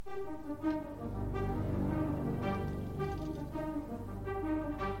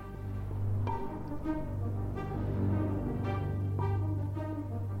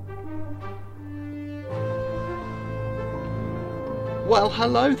Well,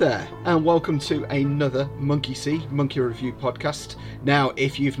 hello there, and welcome to another Monkey See, Monkey Review podcast. Now,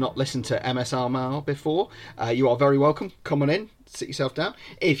 if you've not listened to MSRMR before, you are very welcome. Come on in, sit yourself down.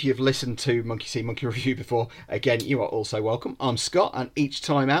 If you've listened to Monkey See, Monkey Review before, again, you are also welcome. I'm Scott, and each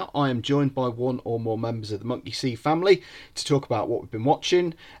time out, I am joined by one or more members of the Monkey See family to talk about what we've been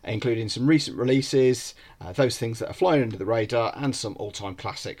watching, including some recent releases, those things that are flying under the radar, and some all-time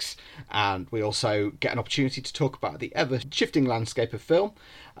classics. And we also get an opportunity to talk about the ever-shifting landscape of film,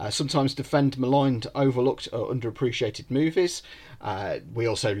 sometimes defend maligned, overlooked or underappreciated movies. We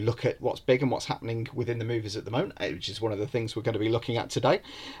also look at what's big and what's happening within the movies at the moment, which is one of the things we're going to be looking at today,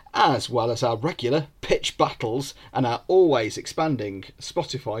 as well as our regular pitch battles and our always expanding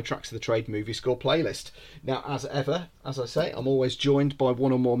Spotify Tracks of the Trade movie score playlist. Now, as ever, as I say, I'm always joined by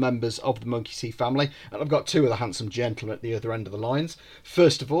one or more members of the Monkey See family, and I've got two of the handsome gentlemen at the other end of the lines.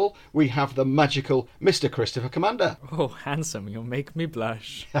 First of all, we have the magical Mr. Christopher Commander. Oh, handsome, you'll make me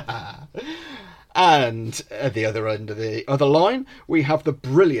blush. And at the other end of the other line, we have the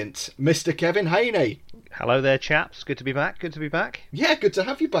brilliant Mr. Kevin Haney. Hello there, chaps. Good to be back. Yeah, good to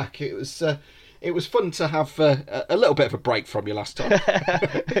have you back. It was fun to have a little bit of a break from you last time.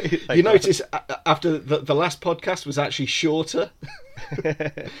 You notice after the last podcast was actually shorter.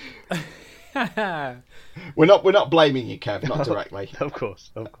 We're not blaming you, Kev, not directly. Of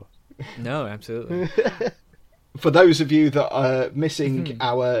course. No, absolutely. For those of you that are missing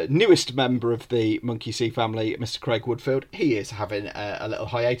our newest member of the Monkey See family, Mr. Craig Woodfield, he is having a little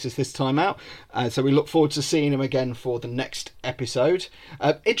hiatus this time out. So we look forward to seeing him again for the next episode.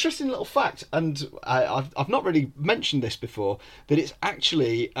 Interesting little fact, and I've not really mentioned this before, that it's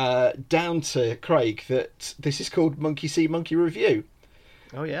actually down to Craig that this is called Monkey See, Monkey Review.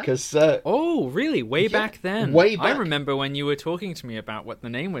 Oh, yeah? Because oh, really? Way back then? Way back. I remember when you were talking to me about what the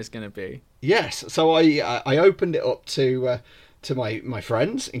name was going to be. Yes, so I opened it up to my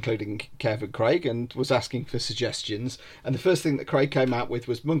friends, including Kev and Craig, and was asking for suggestions. And the first thing that Craig came out with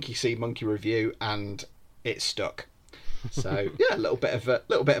was Monkey See, Monkey Review, and it stuck. So yeah, a little bit of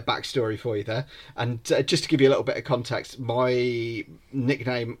backstory for you there. And just to give you a little bit of context, my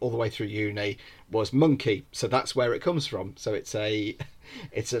nickname all the way through uni was Monkey, so that's where it comes from. So it's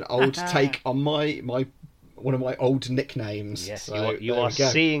an old take on my one of my old nicknames. Yes, so you are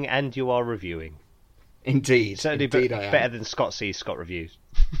seeing and you are reviewing. Indeed, certainly indeed I am. Better than Scott sees, Scott reviews.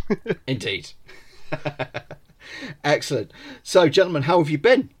 Indeed. Excellent. So, gentlemen, how have you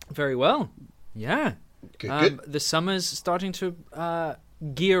been? Very well. Yeah. Good. The summer's starting to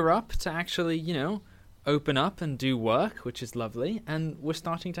gear up to actually, open up and do work, which is lovely. And we're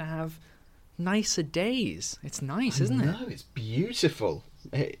starting to have nicer days. It's nice, isn't it? No, it's beautiful.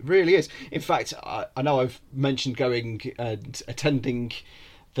 It really is. In fact, I know I've mentioned going and attending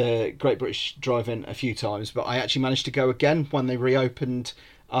the Great British Drive-In a few times, but I actually managed to go again when they reopened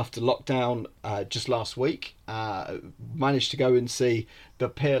after lockdown just last week. Managed to go and see the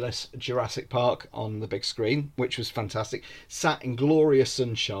peerless Jurassic Park on the big screen, which was fantastic. Sat in glorious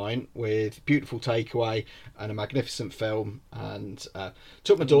sunshine with beautiful takeaway and a magnificent film, and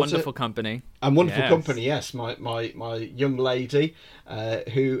took my daughter. Wonderful company. And wonderful company, yes. My young lady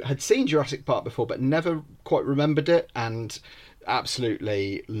who had seen Jurassic Park before but never quite remembered it, and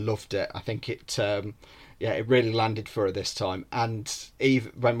absolutely loved it. I think it really landed for her this time. And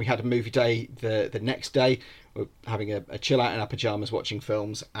even when we had a movie day the next day, we were having a chill out in our pyjamas watching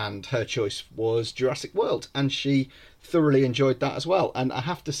films, and her choice was Jurassic World, and she thoroughly enjoyed that as well. And I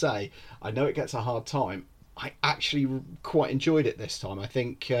have to say, I know it gets a hard time, I actually quite enjoyed it this time. I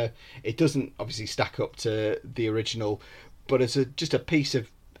think it doesn't obviously stack up to the original, but as just a piece of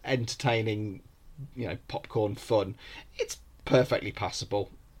entertaining, popcorn fun, it's perfectly passable.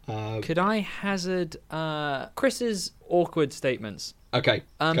 Could I hazard Chris's awkward statements? Okay,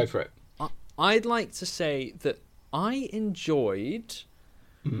 go for it. I'd like to say that I enjoyed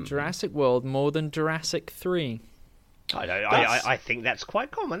Jurassic World more than Jurassic 3. I think that's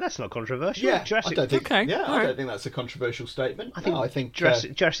quite common. That's not controversial. Yeah, Jurassic... I don't think. Okay, I don't think that's a controversial statement. I think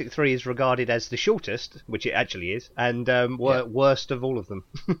Jurassic 3 is regarded as the shortest, which it actually is, and worst of all of them.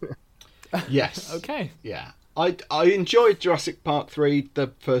 Yes. Okay. Yeah. I enjoyed Jurassic Park 3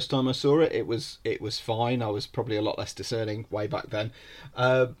 the first time I saw it. It was fine. I was probably a lot less discerning way back then.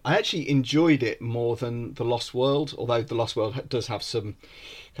 I actually enjoyed it more than The Lost World, although The Lost World does have some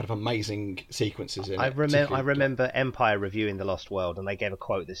kind of amazing sequences in it. I remember Empire reviewing The Lost World, and they gave a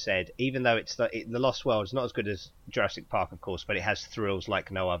quote that said, even though The Lost World is not as good as Jurassic Park, of course, but it has thrills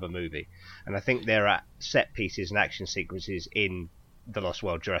like no other movie. And I think there are set pieces and action sequences in The Lost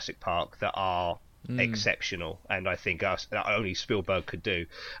World, Jurassic Park, that are exceptional, and I think only Spielberg could do.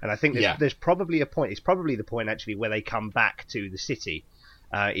 And I think there's probably a point. It's probably the point actually where they come back to the city,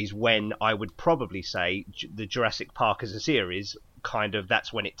 is when I would probably say the Jurassic Park as a series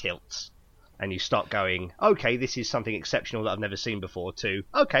that's when it tilts, and you start going, okay, this is something exceptional that I've never seen before. To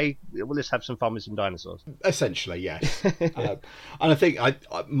okay, well, let's have some fun with some dinosaurs. Essentially, yes. And I think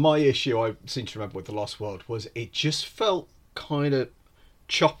my issue I seem to remember with The Lost World was it just felt kind of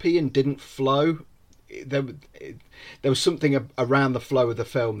choppy and didn't flow. There was something around the flow of the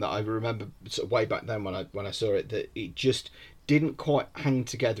film that I remember sort of way back then when I saw it, that it just didn't quite hang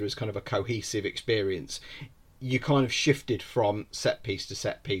together as kind of a cohesive experience. You kind of shifted from set piece to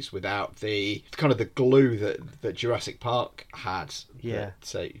set piece without the kind of the glue that Jurassic Park had. Yeah.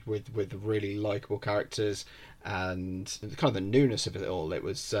 With really likeable characters and kind of the newness of it all. It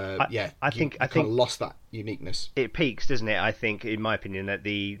was I think kind of lost that uniqueness. It peaks, doesn't it? I think, in my opinion,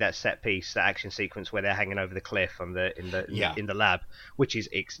 that set piece, that action sequence where they're hanging over the cliff in the lab, which is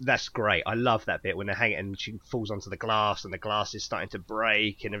that's great. I love that bit when they're hanging and she falls onto the glass and the glass is starting to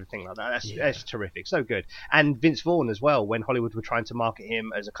break and everything like that. That's terrific, so good. And Vince Vaughn as well, when Hollywood were trying to market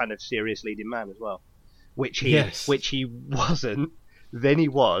him as a kind of serious leading man as well, which he wasn't. Then he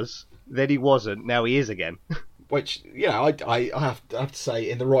was. Then he wasn't. Now he is again. Which, I have to say,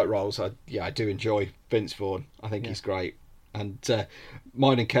 in the right roles, I do enjoy Vince Vaughn. I think he's great, and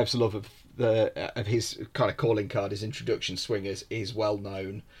mine and Kev's love of his kind of calling card, his introduction swingers, is well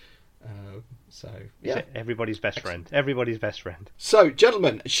known. Everybody's best friend. Everybody's best friend. So,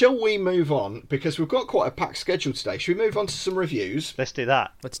 gentlemen, shall we move on? Because we've got quite a packed schedule today. Should we move on to some reviews? Let's do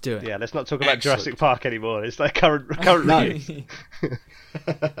that. Let's do it. Yeah, let's not talk about Jurassic Park anymore. It's like current reviews.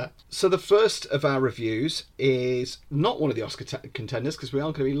 So the first of our reviews is not one of the Oscar contenders, because we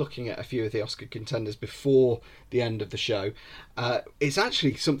are going to be looking at a few of the Oscar contenders before the end of the show. It's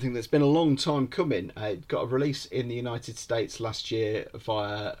actually something that's been a long time coming. It got a release in the United States last year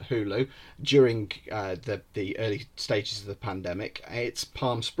via Hulu during the early stages of the pandemic. It's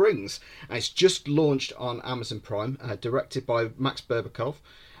Palm Springs, and it's just launched on Amazon Prime, directed by Max Berbekov,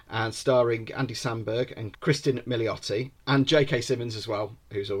 and starring Andy Samberg and Kristen Milioti and J.K. Simmons as well,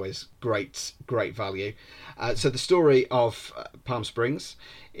 who's always great value. So the story of Palm Springs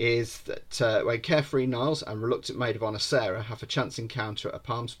is that when carefree Niles and reluctant maid of honour Sarah have a chance encounter at a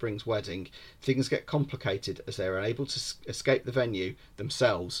Palm Springs wedding, things get complicated as they are unable to escape the venue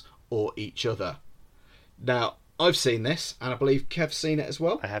themselves or each other. Now, I've seen this, and I believe Kev's seen it as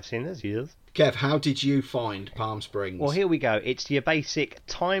well. I have seen this, yes. Kev, how did you find Palm Springs? Well, here we go. It's your basic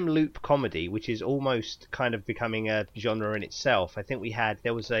time loop comedy, which is almost kind of becoming a genre in itself. I think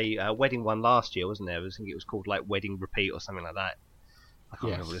there was a wedding one last year, wasn't there? I think it was called like Wedding Repeat or something like that. I can't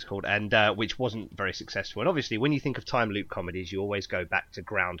remember what it's called, and which wasn't very successful. And obviously, when you think of time loop comedies, you always go back to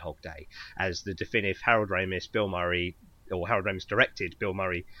Groundhog Day as the definitive Harold Ramis directed Bill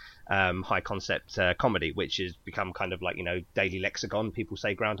Murray high concept comedy, which has become kind of like, daily lexicon. People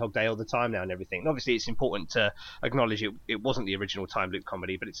say Groundhog Day all the time now and everything. And obviously it's important to acknowledge it wasn't the original time loop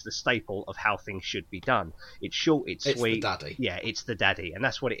comedy, but it's the staple of how things should be done. It's short, it's sweet. It's the daddy. Yeah, it's the daddy, and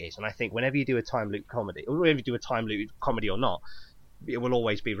that's what it is. And I think whenever you do a time loop comedy, or whenever you do a time loop comedy or not, it will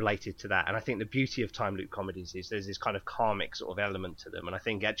always be related to that. And I think the beauty of time loop comedies is there's this kind of karmic sort of element to them. And I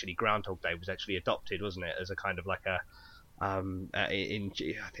think actually Groundhog Day was actually adopted, wasn't it, as a kind of like a I think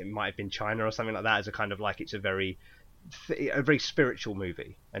it might have been China or something like that, as a kind of like, it's a very spiritual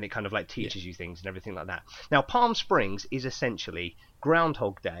movie, and it kind of like teaches you things and everything like that. Now, Palm Springs is essentially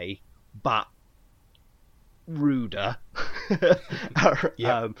Groundhog Day, but ruder.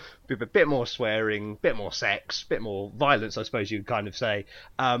 With a bit more swearing, bit more sex, bit more violence, I suppose you'd kind of say.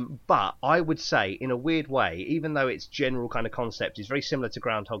 But I would say, in a weird way, even though its general kind of concept is very similar to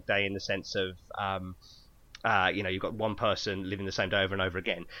Groundhog Day in the sense of you've got one person living the same day over and over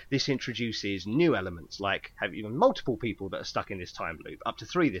again. This introduces new elements, like have even multiple people that are stuck in this time loop, up to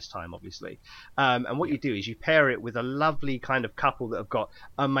 3 this time, obviously. And what you do is you pair it with a lovely kind of couple that have got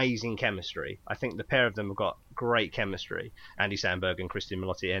amazing chemistry. I think the pair of them have got great chemistry. Andy Samberg and Kristen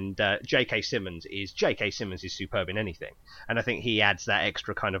Milioti, and J.K. Simmons is superb in anything. And I think he adds that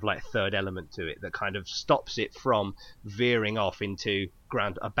extra kind of like third element to it that kind of stops it from veering off into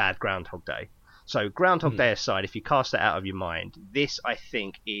a bad Groundhog Day. So Groundhog Day aside, if you cast that out of your mind, this I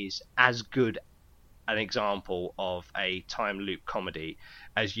think is as good an example of a time loop comedy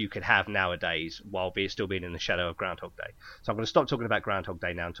as you could have nowadays while still being in the shadow of Groundhog Day. So I'm going to stop talking about Groundhog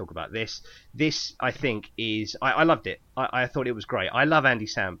Day now and talk about this. This, I think, is... I loved it. I thought it was great. I love Andy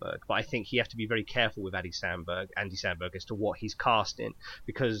Samberg, but I think you have to be very careful with Andy Samberg as to what he's casting,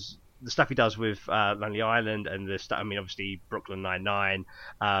 because the stuff he does with Lonely Island and the stuff, I mean, obviously Brooklyn Nine-Nine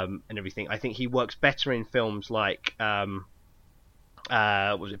and everything, I think he works better in films like...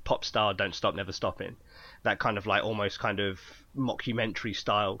 was it Pop Star, Don't Stop, Never Stopping? That kind of like almost kind of mockumentary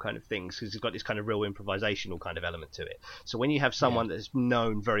style kind of things, because it's got this kind of real improvisational kind of element to it. So when you have someone that's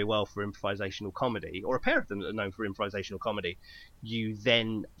known very well for improvisational comedy, or a pair of them that are known for improvisational comedy, you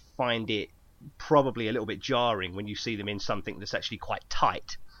then find it probably a little bit jarring when you see them in something that's actually quite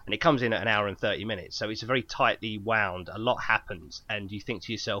tight. And it comes in at an hour and 30 minutes, so it's very tightly wound. A lot happens, and you think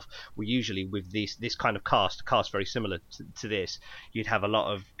to yourself, well, usually with this kind of cast very similar to this, you'd have a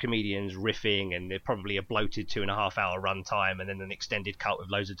lot of comedians riffing, and they're probably a bloated 2.5-hour runtime, and then an extended cut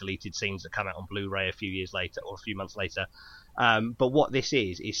with loads of deleted scenes that come out on Blu-ray a few years later or a few months later. But what this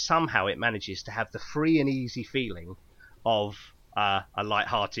is somehow it manages to have the free and easy feeling of a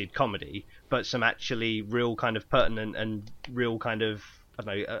light-hearted comedy, but some actually real kind of pertinent and real kind of, I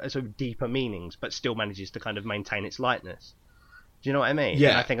don't know, sort of deeper meanings, but still manages to kind of maintain its lightness. Do you know what I mean? Yeah.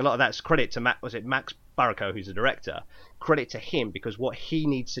 And I think a lot of that's credit to Max Barraco, who's the director. Credit to him, because what he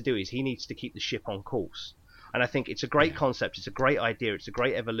needs to do is he needs to keep the ship on course. And I think it's a great concept, it's a great idea, it's a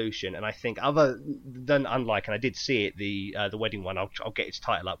great evolution. And I think other than Unlike, and I did see it, the Wedding one, I'll get its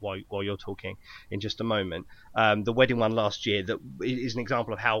title up while you're talking in just a moment. The Wedding one last year, that is an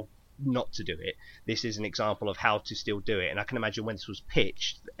example of how not to do it. This is an example of how to still do it. And I can imagine when this was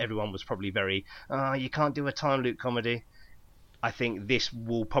pitched, everyone was probably very, you can't do a time loop comedy. I think this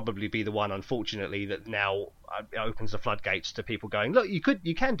will probably be the one, unfortunately, that now opens the floodgates to people going, look, you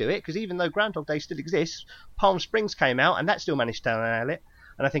can do it, because even though Groundhog Day still exists, Palm Springs came out and that still managed to nail it.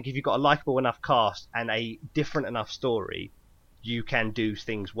 And I think if you've got a likeable enough cast and a different enough story, you can do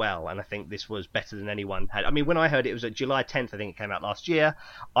things well. And I think this was better than anyone had. I mean, when I heard it was at July 10th, I think it came out last year,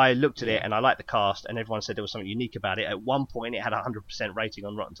 I looked at it and I liked the cast, and everyone said there was something unique about it. At one point, it had a 100% rating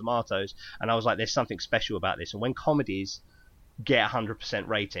on Rotten Tomatoes, and I was like, there's something special about this. And when comedies get 100%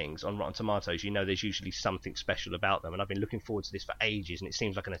 ratings on Rotten Tomatoes, you know there's usually something special about them. And I've been looking forward to this for ages, and it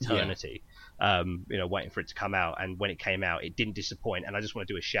seems like an eternity, waiting for it to come out. And when it came out, it didn't disappoint. And I just want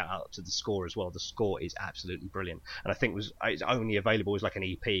to do a shout out to the score as well. The score is absolutely brilliant, and I think it's only available as like an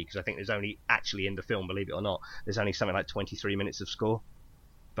EP, because I think there's only actually in the film, believe it or not, there's only something like 23 minutes of score.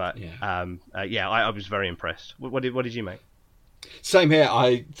 But I was very impressed. What did you make? Same here.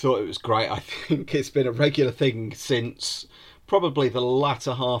 I thought it was great. I think it's been a regular thing since probably the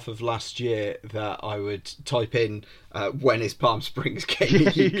latter half of last year that I would type in when is Palm Springs Gaming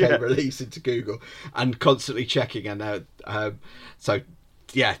UK release into Google, and constantly checking. And for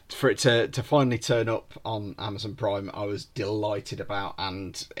it to finally turn up on Amazon Prime, I was delighted about,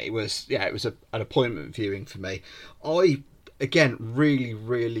 and it was an appointment viewing for me. I again really,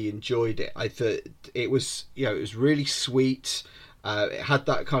 really enjoyed it. I thought it was really sweet. It had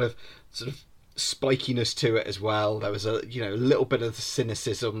that kind of sort of spikiness to it as well. There was a little bit of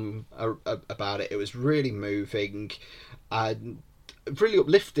cynicism about it. It was really moving and really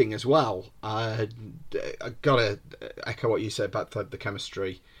uplifting as well. I gotta echo what you said about the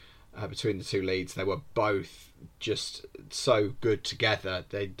chemistry between the two leads. They were both just so good together.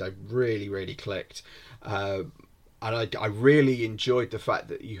 They really, really clicked, and I really enjoyed the fact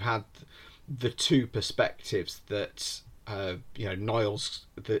that you had the two perspectives that Niles,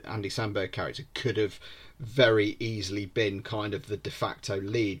 the Andy Samberg character, could have very easily been kind of the de facto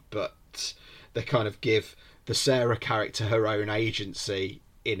lead, but they kind of give the Sarah character her own agency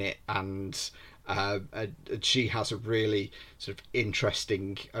in it, and she has a really sort of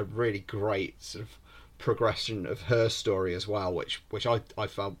interesting, a really great sort of progression of her story as well, which I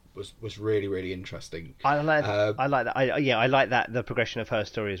felt was really, really interesting. I like that. I like that, the progression of her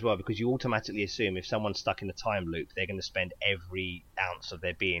story as well, because you automatically assume if someone's stuck in a time loop, they're going to spend every ounce of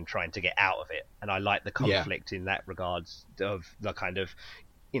their being trying to get out of it. And I like the conflict in that regards of the kind of,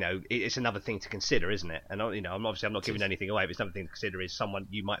 it's another thing to consider, isn't it? And I'm not giving anything away, but it's another thing to consider is someone,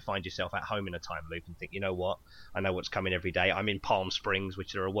 you might find yourself at home in a time loop and think, you know what, I know what's coming every day. I'm in Palm Springs,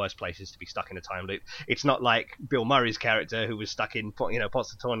 which there are worse places to be stuck in a time loop. It's not like Bill Murray's character who was stuck in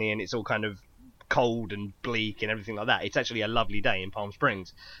Positoni, and it's all kind of cold and bleak and everything like that. It's actually a lovely day in Palm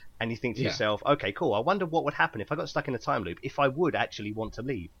Springs, and you think to yourself, okay, cool, I wonder what would happen if I got stuck in a time loop, if I would actually want to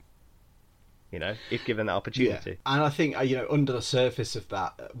leave. If given that opportunity. Yeah. And I think, under the surface of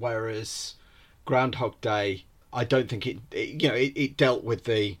that, whereas Groundhog Day, I don't think it dealt with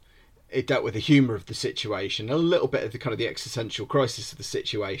the humour of the situation, a little bit of the kind of the existential crisis of the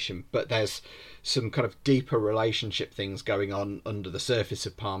situation, but there's some kind of deeper relationship things going on under the surface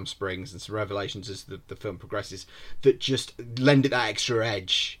of Palm Springs, and some revelations as the film progresses that just lend it that extra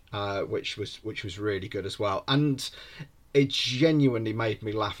edge, which was really good as well. And it genuinely made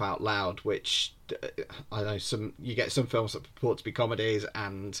me laugh out loud, which I know you get some films that purport to be comedies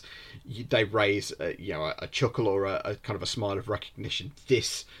and they raise a chuckle or a kind of a smile of recognition.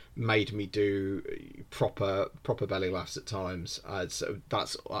 This made me do proper belly laughs at times, so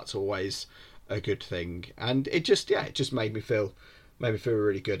that's always a good thing. And it just made me feel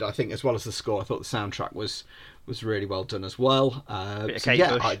really good. I think, as well as the score, I thought the soundtrack was really well done as well.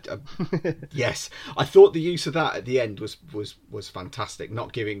 Yes, I thought the use of that at the end was fantastic.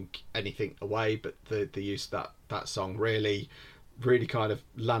 Not giving anything away, but the use of that song really kind of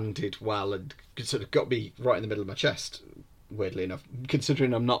landed well and sort of got me right in the middle of my chest, weirdly enough,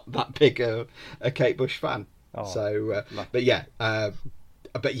 considering I'm not that big a Kate Bush fan. I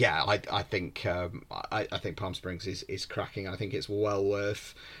think Palm Springs is cracking. I think it's well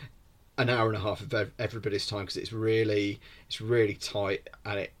worth an hour and a half of everybody's time, because it's really tight,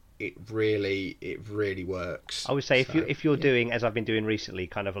 and it really works. I would say if you're doing, as I've been doing recently,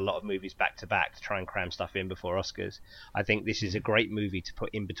 kind of a lot of movies back to back to try and cram stuff in before Oscars, I think this is a great movie to put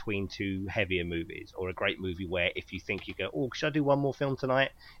in between two heavier movies, or a great movie where if you think you go, oh, should I do one more film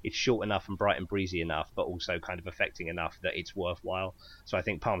tonight? It's short enough and bright and breezy enough, but also kind of affecting enough that it's worthwhile. So I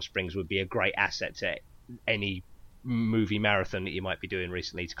think Palm Springs would be a great asset to any movie marathon that you might be doing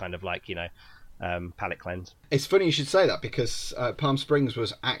recently, to kind of palate cleanse. It's funny you should say that, because Palm Springs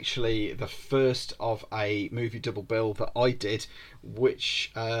was actually the first of a movie double bill that I did,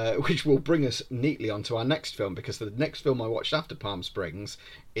 which will bring us neatly onto our next film, because the next film I watched after Palm Springs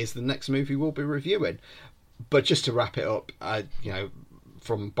is the next movie we'll be reviewing. But just to wrap it up,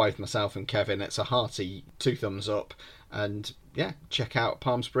 from both myself and Kevin, it's a hearty 2 thumbs up, and check out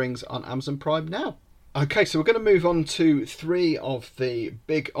Palm Springs on Amazon Prime now. Okay, so we're going to move on to 3 of the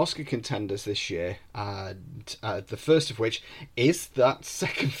big Oscar contenders this year, and the first of which is that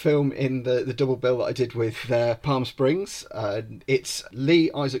second film in the double bill that I did with Palm Springs. It's Lee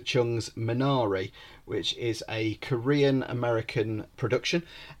Isaac Chung's Minari, which is a Korean-American production,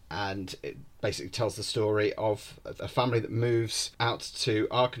 and it basically tells the story of a family that moves out to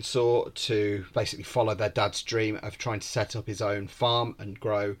Arkansas to basically follow their dad's dream of trying to set up his own farm and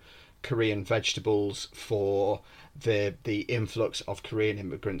grow Korean vegetables for the influx of Korean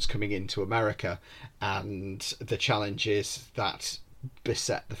immigrants coming into America, and the challenges that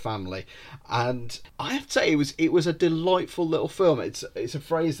beset the family. And I have to say, it was a delightful little film. It's a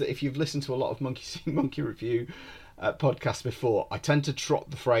phrase that, if you've listened to a lot of Monkey See, Monkey Review podcasts before, I tend to trot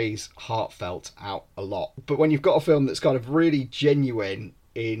the phrase heartfelt out a lot. But when you've got a film that's kind of really genuine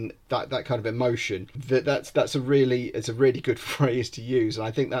in that kind of emotion, it's a really good phrase to use, and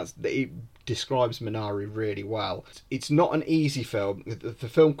I think it describes Minari really well. It's not an easy film. The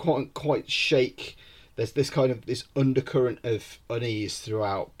film can't quite shake. There's this kind of this undercurrent of unease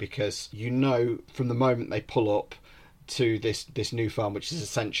throughout, because from the moment they pull up to this new farm, which is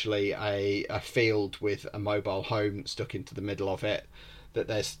essentially a field with a mobile home stuck into the middle of it, that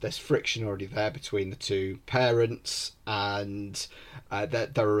there's friction already there between the two parents, and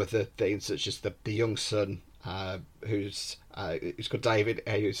that there are other things, such as the young son, who's called David,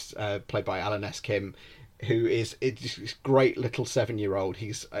 who's played by Alan S. Kim, who is this great little 7-year-old.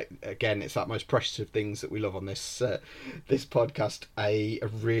 He's again, it's that most precious of things that we love on this podcast, a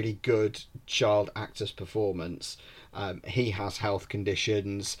really good child actor's performance. He has health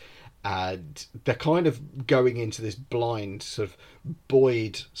conditions, and they're kind of going into this blind, sort of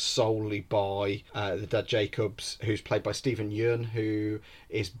buoyed solely by the dad Jacobs, who's played by Stephen Yeun, who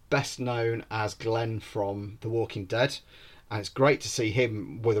is best known as Glenn from The Walking Dead. And it's great to see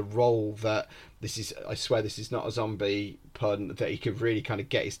him with a role that I swear this is not a zombie pun, that he could really kind of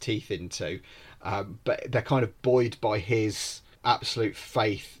get his teeth into. But they're kind of buoyed by his absolute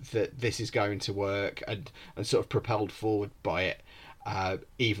faith that this is going to work, and sort of propelled forward by it.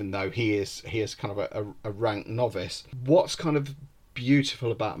 Even though he is kind of a rank novice. What's kind of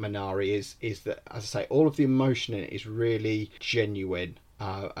beautiful about Minari is that, as I say, all of the emotion in it is really genuine,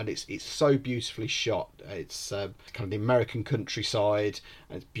 and it's so beautifully shot. It's kind of the American countryside,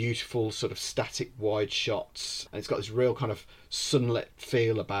 and it's beautiful sort of static wide shots, and it's got this real kind of sunlit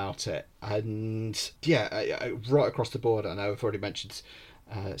feel about it. And right across the board, I know I've already mentioned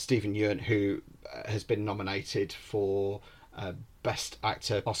Stephen Yeun, who has been nominated for Best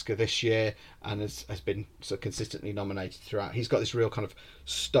Actor Oscar this year, and has been sort of consistently nominated throughout. He's got this real kind of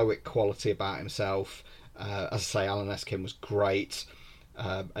stoic quality about himself. As I say, Alan Eskin was great.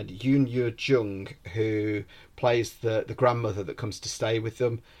 And Yoon Yoo Jung, who plays the grandmother that comes to stay with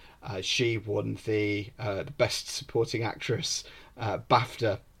them, she won the Best Supporting Actress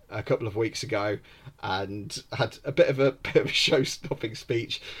BAFTA a couple of weeks ago, and had a bit of a show-stopping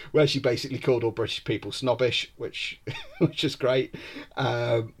speech where she basically called all British people snobbish, which is great.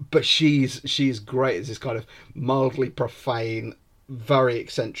 But she's great as this kind of mildly profane, very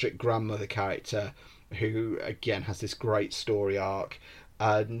eccentric grandmother character who again has this great story arc.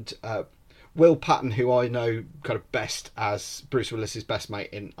 And Will Patton, who I know kind of best as Bruce Willis's best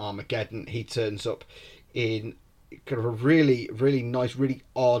mate in Armageddon, he turns up in kind of a really, really nice, really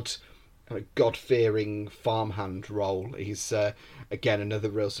odd, kind of God-fearing farmhand role. He's, again, another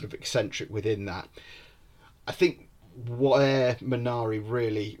real sort of eccentric within that. I think where Minari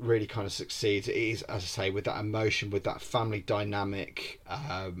really, really kind of succeeds is, as I say, with that emotion, with that family dynamic,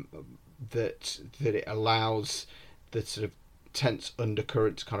 that it allows the sort of tense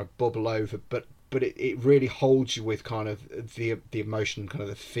undercurrent to kind of bubble over, but it really holds you with kind of the emotion, kind of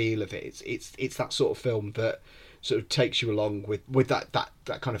the feel of it. It's that sort of film that sort of takes you along with that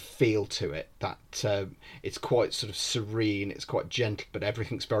kind of feel to it. That it's quite sort of serene, it's quite gentle, but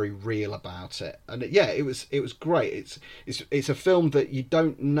everything's very real about it. And it was great. It's a film that you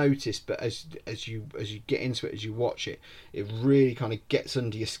don't notice, but as you get into it, as you watch it, it really kind of gets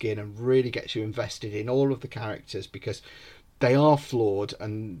under your skin and really gets you invested in all of the characters, because they are flawed,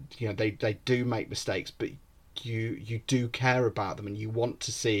 and you know they do make mistakes, but you do care about them, and you want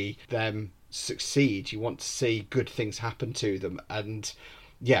to see them succeed. You want to see good things happen to them, and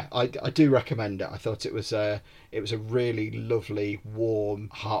yeah, I do recommend it. I thought it was a really lovely, warm,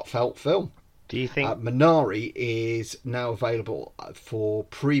 heartfelt film. Do you think Minari is now available for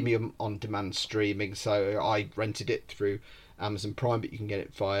premium on-demand streaming? So I rented it through Amazon Prime, but you can get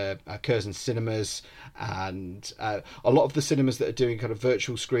it via Curzon Cinemas, and a lot of the cinemas that are doing kind of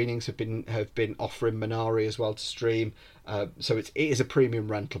virtual screenings have been offering Minari as well to stream. So it is a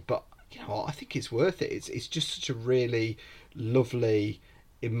premium rental, but you know what, I think it's worth it. It's just such a really lovely,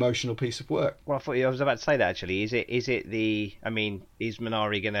 emotional piece of work. Well, I was about to say that actually. Is Minari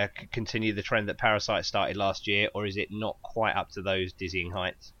going to continue the trend that Parasite started last year, or is it not quite up to those dizzying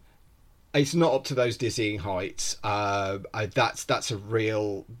heights? It's not up to those dizzying heights. That's a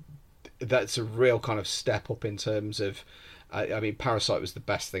real kind of step up in terms of. I mean, Parasite was the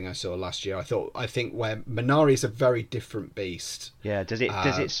best thing I saw last year. I think where Minari is a very different beast. Yeah. Does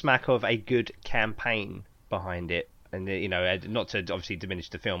it smack of a good campaign behind it? And you know, not to obviously diminish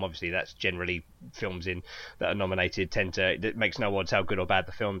the film. Obviously, that's generally films that are nominated that makes no odds how good or bad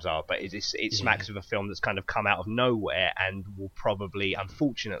the films are. But it smacks of a film that's kind of come out of nowhere and will probably,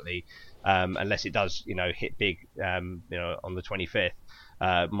 unfortunately, unless it does, you know, hit big, on the 25th,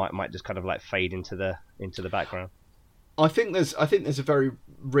 might just kind of like fade into the background. I think there's a very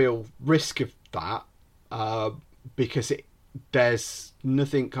real risk of that, because there's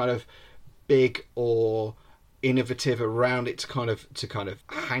nothing kind of big or innovative around it to kind of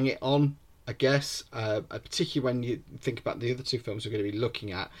hang it on, I guess, particularly when you think about the other two films we're going to be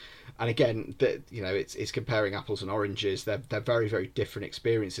looking at. And again, it's comparing apples and oranges. They're very, very different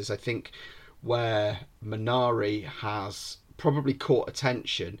experiences. I think where Minari has probably caught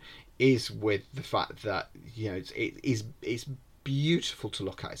attention is with the fact that, you know, it's beautiful to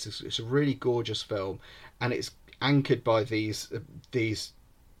look at. It's a really gorgeous film, and it's anchored by this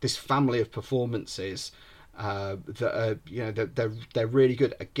family of performances that are, you know, they're really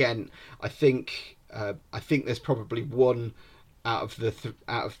good. Again, I think there's probably one out of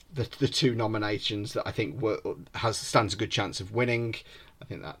the two nominations that I think stands a good chance of winning. I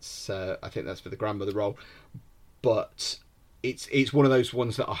think that's for the grandmother role, but it's one of those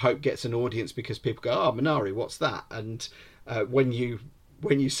ones that I hope gets an audience, because people go, "Oh, Minari, what's that?" And when you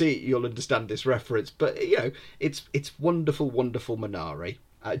see it, you'll understand this reference. But you know, it's wonderful, wonderful Minari.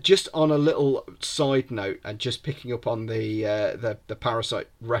 Just on a little side note, and just picking up on the Parasite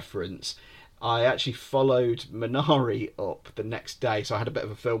reference, I actually followed Minari up the next day, so I had a bit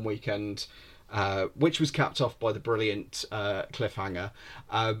of a film weekend, which was capped off by the brilliant cliffhanger.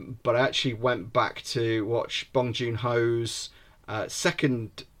 But I actually went back to watch Bong Joon-ho's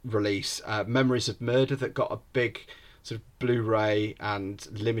second release, Memories of Murder, that got a big sort of Blu-ray and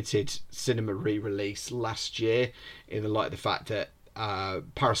limited cinema re-release last year, in the light of the fact that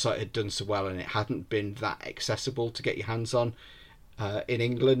Parasite had done so well and it hadn't been that accessible to get your hands on in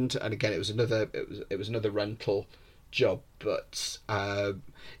England. And again, it was another rental job. But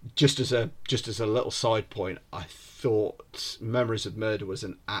just as a little side point, I thought Memories of Murder was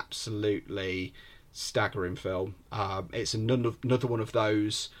an absolutely staggering film. It's another one of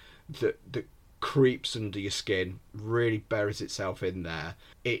those that creeps under your skin, really buries itself in there.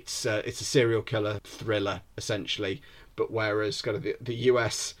 It's a serial killer thriller essentially, but whereas kind of the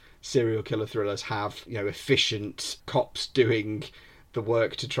US serial killer thrillers have, you know, efficient cops doing the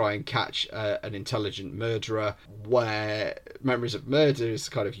work to try and catch an intelligent murderer, where Memories of Murder is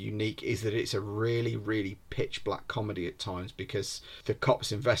kind of unique is that it's a really, really pitch black comedy at times, because the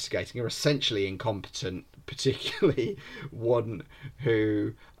cops investigating are essentially incompetent, particularly one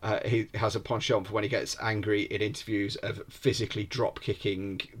who he has a penchant for, when he gets angry in interviews, of physically drop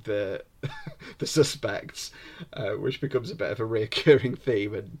kicking the the suspects, which becomes a bit of a reoccurring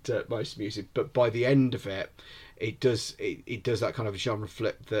theme and most music. But by the end of it, it does that kind of genre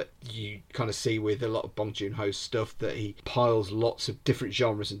flip that you kind of see with a lot of Bong Joon-ho's stuff, that he piles lots of different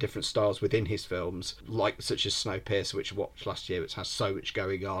genres and different styles within his films, like such as Snowpiercer, which I watched last year, which has so much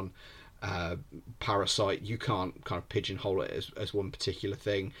going on. Parasite, you can't kind of pigeonhole it as one particular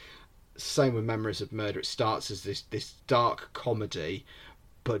thing. Same with Memories of Murder. It starts as this dark comedy,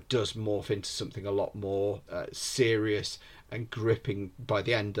 but does morph into something a lot more serious and gripping by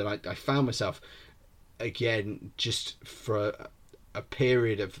the end. And I found myself, again, just for a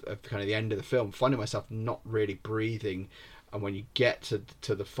period of kind of the end of the film, finding myself not really breathing. And when you get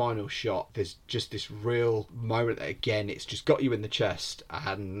to the final shot, there's just this real moment that, again, it's just got you in the chest,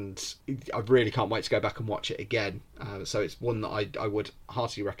 and I really can't wait to go back and watch it again. So it's one that I would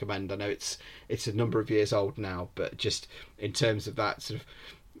heartily recommend. I know it's a number of years old now, but just in terms of that sort of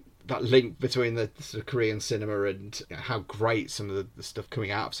that link between the sort of Korean cinema and how great some of the stuff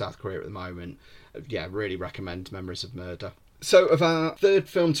coming out of South Korea at the moment, yeah, really recommend Memories of Murder. So, of our third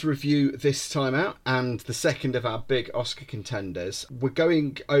film to review this time out, and the second of our big Oscar contenders, we're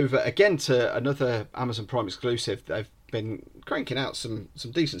going over again to another Amazon Prime exclusive. They've been cranking out some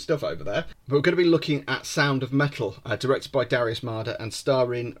decent stuff over there. But we're going to be looking at Sound of Metal, directed by Darius Marder and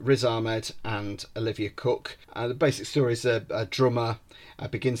starring Riz Ahmed and Olivia Cooke. The basic story is a drummer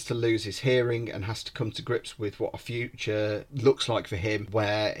begins to lose his hearing and has to come to grips with what a future looks like for him,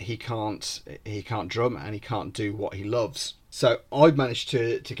 where he can't drum and he can't do what he loves. So I've managed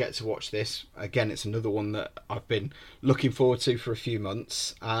to get to watch this. Again, it's another one that I've been looking forward to for a few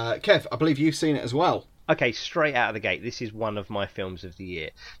months. Kev, I believe you've seen it as well. Okay, straight out of the gate, this is one of my films of the year.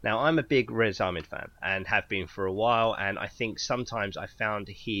 Now, I'm a big Riz Ahmed fan and have been for a while, and I think sometimes I found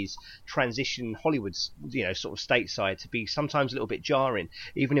his transition Hollywood's, sort of stateside to be sometimes a little bit jarring.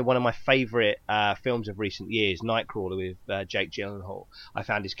 Even in one of my favourite films of recent years, Nightcrawler with Jake Gyllenhaal, I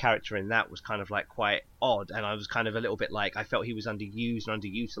found his character in that was kind of like quite odd, and I was kind of a little bit like, I felt he was underused and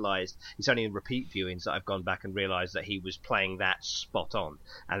underutilised. It's only in repeat viewings that I've gone back and realised that he was playing that spot on,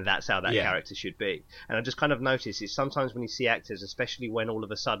 and that's how that character should be. And I just kind of notice is sometimes when you see actors, especially when all of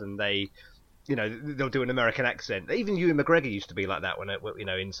a sudden they'll do an American accent. Even Ewan McGregor used to be like that when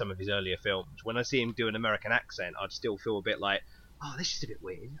in some of his earlier films. When I see him do an American accent, I'd still feel a bit like, oh, this is a bit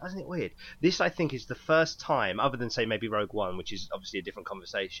weird, isn't it weird? This, I think, is the first time, other than, say, maybe Rogue One, which is obviously a different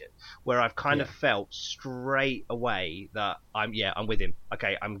conversation, where I've kind of felt straight away that I'm with him.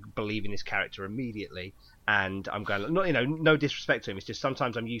 Okay, I'm believing this character immediately, and I'm going, no disrespect to him, it's just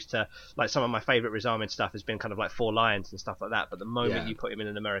sometimes I'm used to, like, some of my favourite Riz Ahmed stuff has been kind of like Four Lions and stuff like that, but the moment you put him in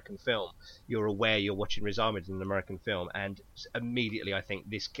an American film, you're aware you're watching Riz Ahmed in an American film, and immediately I think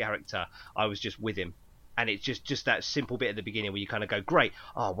this character, I was just with him. And it's just that simple bit at the beginning where you kind of go, great,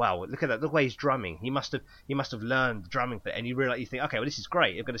 oh wow, look at that, the way he's drumming. He must have learned drumming, and you think, okay, well, this is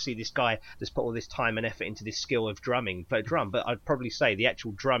great. I'm going to see this guy that's put all this time and effort into this skill of drumming for a drum. But I'd probably say the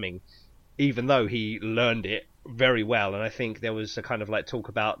actual drumming, even though he learned it very well, and I think there was a kind of like talk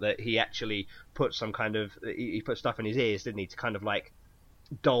about that he actually put he put stuff in his ears, didn't he, to kind of like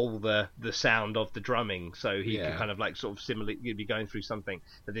dull the sound of the drumming, so he could kind of like sort of similarly, you'd be going through something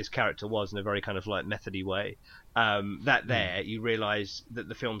that this character was in a very kind of like methody way. You realise that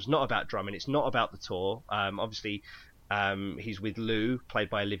the film's not about drumming, it's not about the tour. Obviously, he's with Lou, played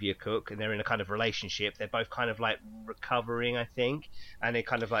by Olivia Cooke, and they're in a kind of relationship. They're both kind of like recovering, I think, and they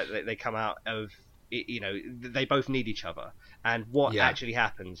kind of like they come out of, they both need each other. And what actually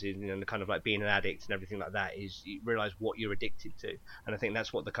happens in kind of like being an addict and everything like that is you realise what you're addicted to. And I think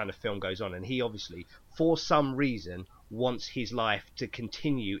that's what the kind of film goes on. And he obviously, for some reason, wants his life to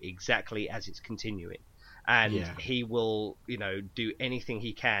continue exactly as it's continuing. and Yeah. he will, do anything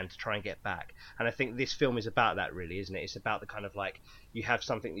he can to try and get back. And I think this film is about that, really, isn't it? It's about the kind of like, you have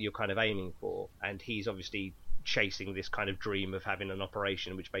something that you're kind of aiming for, and he's obviously chasing this kind of dream of having an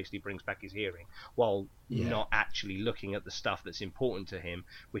operation which basically brings back his hearing, while not actually looking at the stuff that's important to him,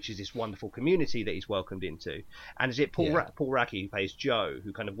 which is this wonderful community that he's welcomed into. And is it Paul Raci, who plays Joe,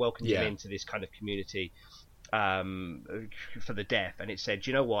 who kind of welcomed him into this kind of community for the deaf, and it said,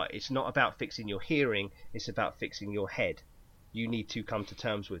 you know what, it's not about fixing your hearing, it's about fixing your head. You need to come to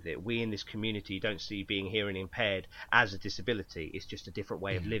terms with it. We in this community don't see being hearing impaired as a disability. It's just a different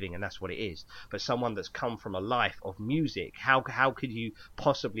way of living, and that's what it is. But someone that's come from a life of music, how could you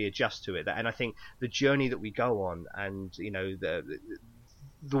possibly adjust to it? And I think the journey that we go on, and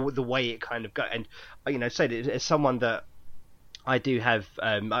the way it kind of go, and say that as someone that I do have,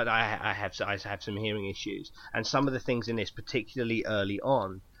 I have some hearing issues, and some of the things in this, particularly early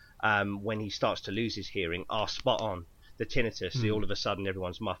on, when he starts to lose his hearing, are spot on. The tinnitus, the all of a sudden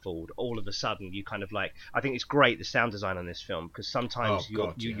everyone's muffled, all of a sudden you kind of like, I think it's great, the sound design on this film, because sometimes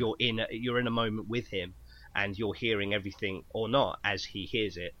you're in a moment with him, and you're hearing everything or not as he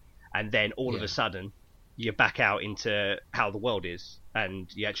hears it, and then all of a sudden you're back out into how the world is, and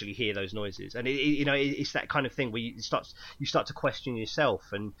you actually hear those noises, and it's that kind of thing where you start to question yourself,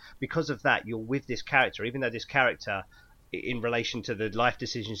 and because of that, you're with this character, even though this character, in relation to the life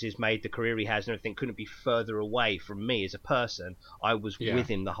decisions he's made, the career he has and everything, couldn't be further away from me as a person. I was with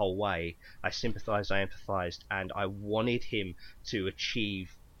him the whole way. I sympathised, I empathised, and I wanted him to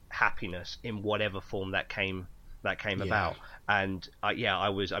achieve happiness in whatever form that came about. And I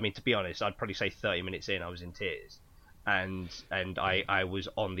was, to be honest, I'd probably say 30 minutes in, I was in tears. And I was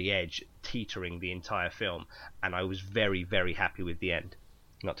on the edge, teetering the entire film, and I was very, very happy with the end.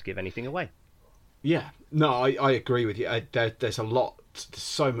 Not to give anything away. Yeah, no, I agree with you. There's a lot,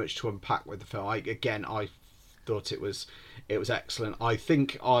 so much to unpack with the film. I thought it was excellent. I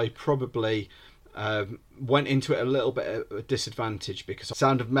think I probably went into it a little bit at a disadvantage, because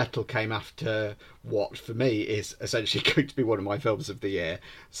Sound of Metal came after what for me is essentially going to be one of my films of the year.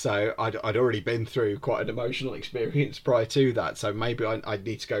 So I'd already been through quite an emotional experience prior to that, so maybe I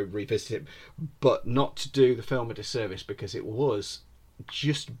need to go revisit it, but not to do the film a disservice, because it was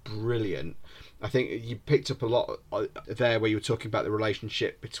just brilliant. I think you picked up a lot there where you were talking about the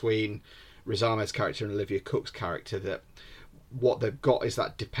relationship between Riz Ahmed's character and Olivia Cooke's character, that what they've got is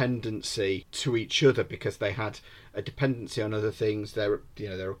that dependency to each other, because they had a dependency on other things. There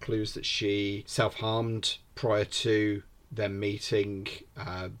are clues that she self-harmed prior to them meeting,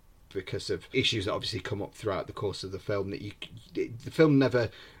 because of issues that obviously come up throughout the course of the film. The film never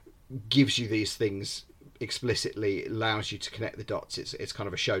gives you these things explicitly, it allows you to connect the dots. It's kind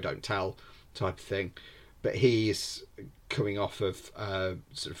of a show don't tell type of thing. But he's coming off of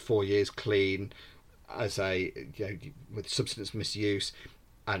sort of 4 years clean as with substance misuse,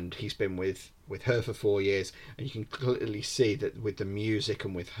 and he's been with her for 4 years, and you can clearly see that with the music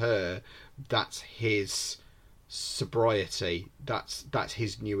and with her, that's his sobriety, that's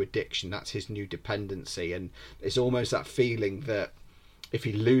his new addiction, that's his new dependency. And it's almost that feeling that if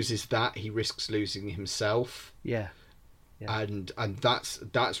he loses that, he risks losing himself. Yeah. And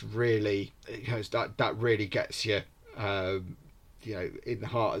that's really, that really gets you in the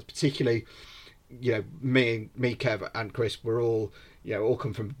heart. Particularly, me, Kev and Chris, we're all all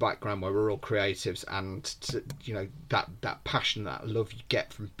come from a background where we're all creatives, and that passion, that love you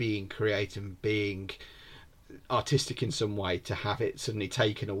get from being creative and being artistic in some way, to have it suddenly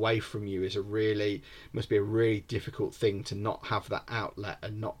taken away from you must be a really difficult thing, to not have that outlet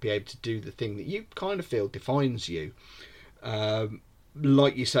and not be able to do the thing that you kind of feel defines you.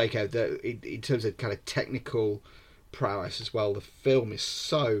 Like you say, Kev, in terms of kind of technical prowess as well, the film is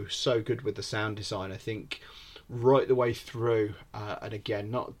so good with the sound design. I think right the way through, and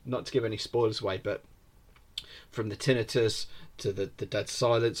again, not to give any spoilers away, but from the tinnitus to the dead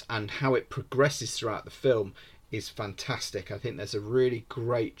silence, and how it progresses throughout the film is fantastic. I think there's a really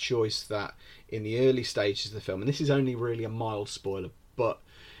great choice that in the early stages of the film, and this is only really a mild spoiler, but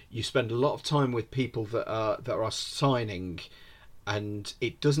you spend a lot of time with people that are signing, and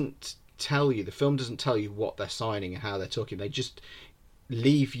it doesn't tell you, the film doesn't tell you what they're signing and how they're talking. They just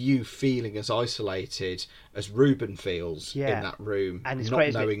leave you feeling as isolated as Ruben feels in that room, and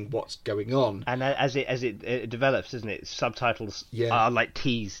not knowing what's going on. And as it develops, isn't it? Subtitles are like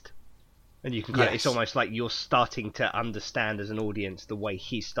teased, and you can kind of, it's almost like you're starting to understand as an audience the way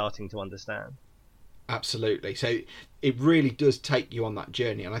he's starting to understand. Absolutely. So it really does take you on that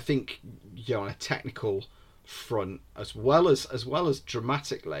journey, and I think on a technical front as well as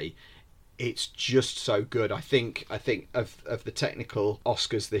dramatically, it's just so good. I think of the technical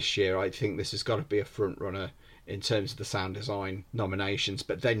Oscars this year, I think this has got to be a front runner in terms of the sound design nominations.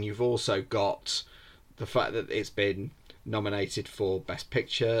 But then you've also got the fact that it's been nominated for Best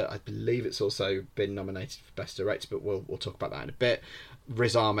Picture. I believe it's also been nominated for Best Director, but we'll talk about that in a bit.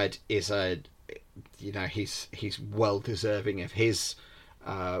 Riz Ahmed is he's well deserving of his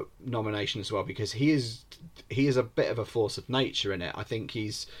nomination as well, because he is a bit of a force of nature in it. I think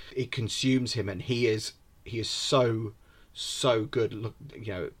it consumes him, and he is so good. Look,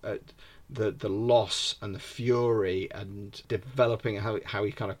 at the loss and the fury and developing how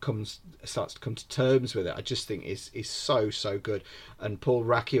he kind of starts to come to terms with it. I just think is so good. And Paul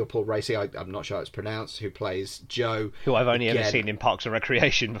Raci, I'm not sure how it's pronounced, who plays Joe, who I've only ever seen in Parks and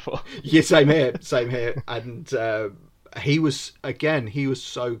Recreation before. Yeah, same here. And he was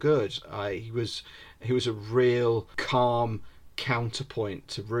so good. He was a real calm counterpoint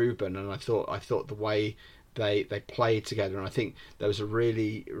to Ruben, and I thought the way they played together, and I think there was a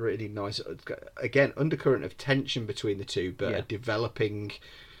really, really nice, again, undercurrent of tension between the two, but a developing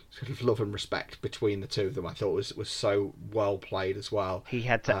sort of love and respect between the two of them. I thought was so well played as well. He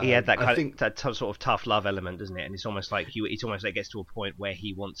had that sort of tough love element, doesn't it? And it's almost like it gets to a point where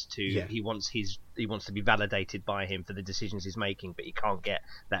he wants to be validated by him for the decisions he's making, but he can't get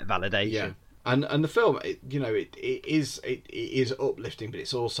that validation. Yeah. And the film, it is uplifting, but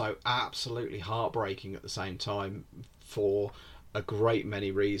it's also absolutely heartbreaking at the same time for a great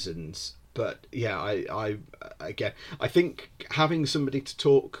many reasons. But yeah, I think having somebody to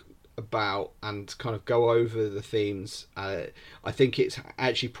talk about and kind of go over the themes, I think it's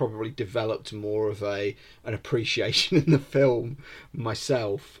actually probably developed more of an appreciation in the film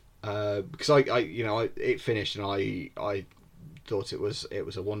myself, because it finished and I thought it was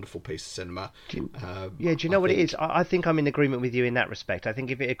a wonderful piece of cinema. Do you know what it is? I think I'm in agreement with you in that respect. I think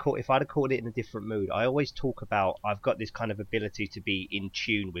if I'd have caught it in a different mood, I always talk about I've got this kind of ability to be in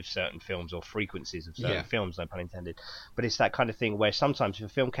tune with certain films or frequencies of certain films, no pun intended. But it's that kind of thing where sometimes if a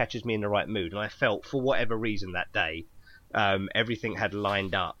film catches me in the right mood, and I felt for whatever reason that day, everything had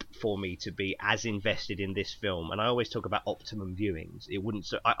lined up for me to be as invested in this film. And I always talk about optimum viewings. It wouldn't.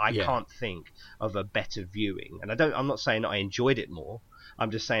 I can't think of a better viewing. And I'm not saying that I enjoyed it more. I'm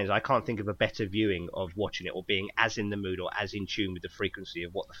just saying that I can't think of a better viewing of watching it or being as in the mood or as in tune with the frequency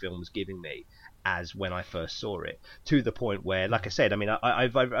of what the film was giving me as when I first saw it. To the point where, like I said, I mean, I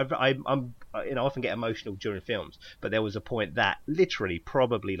often get emotional during films, but there was a point that literally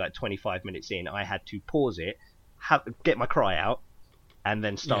probably like 25 minutes in, I had to pause it, get my cry out, and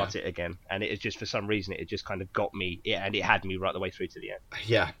then start it again. And it is just, for some reason, it just kind of got me, and it had me right the way through to the end.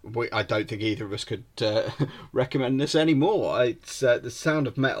 Yeah, I don't think either of us could recommend this anymore. It's The Sound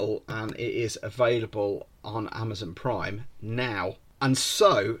of Metal, and it is available on Amazon Prime now. And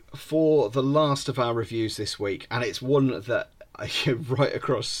so, for the last of our reviews this week, and it's one that right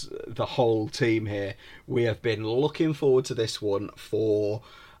across the whole team here, we have been looking forward to this one for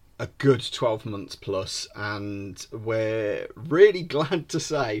a good 12 months plus, and we're really glad to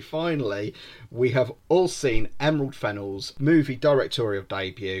say finally we have all seen Emerald Fennell's movie directorial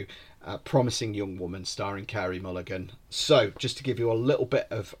debut, Promising Young Woman, starring Carey Mulligan. So just to give you a little bit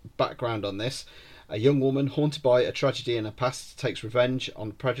of background on this, a young woman haunted by a tragedy in her past takes revenge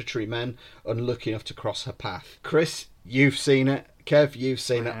on predatory men unlucky enough to cross her path. Chris, you've seen it. Kev, you've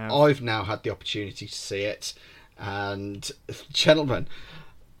seen it. I've now had the opportunity to see it, and gentlemen,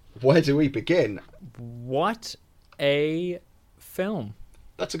 where do we begin? What a film.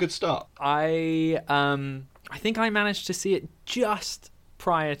 That's a good start. I think I managed to see it just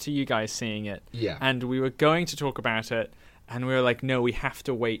prior to you guys seeing it. Yeah. And we were going to talk about it, and we were like, no, we have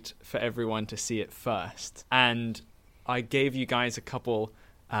to wait for everyone to see it first. And I gave you guys a couple,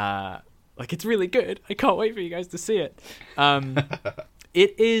 it's really good. I can't wait for you guys to see it.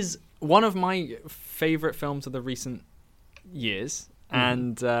 It is one of my favorite films of the recent years.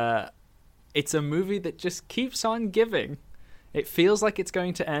 And it's a movie that just keeps on giving. It feels like it's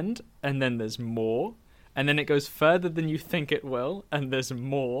going to end, and then there's more. And then it goes further than you think it will, and there's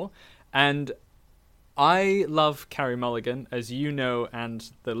more. And I love Carey Mulligan, as you know, and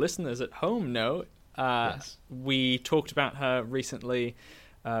the listeners at home know. Yes. We talked about her recently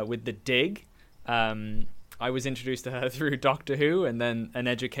with The Dig. I was introduced to her through Doctor Who, and then An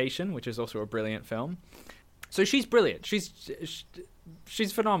Education, which is also a brilliant film. So she's brilliant.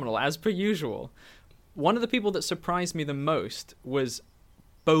 She's phenomenal, as per usual. One of the people that surprised me the most was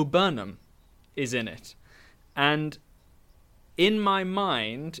Bo Burnham is in it. And in my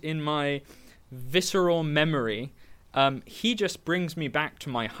mind, in my visceral memory, he just brings me back to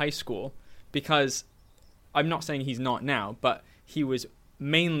my high school, because I'm not saying he's not now, but he was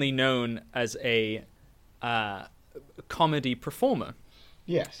mainly known as a comedy performer.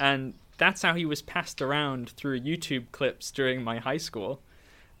 Yes. And that's how he was passed around through YouTube clips during my high school.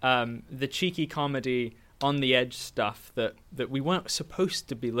 The cheeky comedy, on the edge stuff that we weren't supposed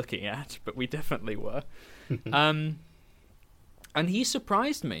to be looking at, but we definitely were. And he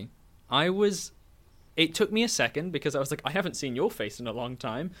surprised me. It took me a second because I was like, I haven't seen your face in a long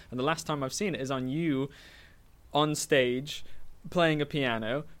time. And the last time I've seen it is on you on stage playing a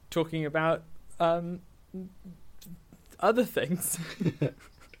piano, talking about other things.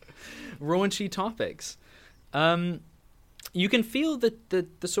 Raunchy topics. You can feel the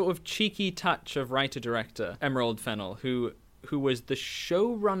sort of cheeky touch of writer-director Emerald Fennell, who was the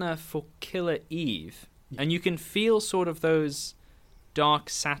showrunner for Killer Eve. And you can feel sort of those dark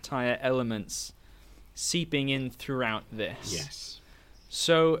satire elements seeping in throughout this. Yes.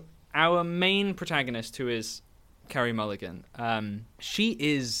 So our main protagonist, who is Carey Mulligan, she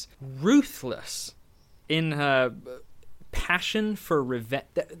is ruthless in her passion for revenge.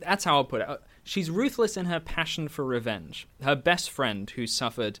 That's how I'll put it. She's ruthless in her passion for revenge. Her best friend, who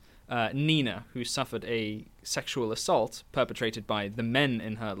suffered, Nina, who suffered a sexual assault perpetrated by the men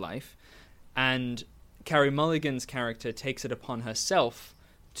in her life, and Carey Mulligan's character takes it upon herself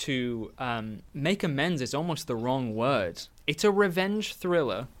to make amends is almost the wrong word. It's a revenge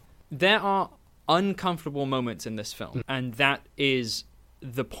thriller. There are uncomfortable moments in this film, and that is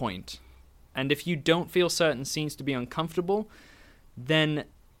the point. And if you don't feel certain scenes to be uncomfortable, then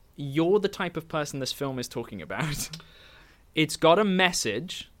you're the type of person this film is talking about. It's got a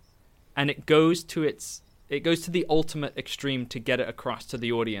message, and it goes to the ultimate extreme to get it across to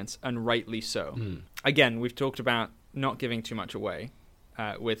the audience, and rightly so. Again, we've talked about not giving too much away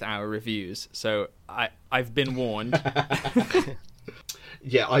with our reviews, so I've been warned.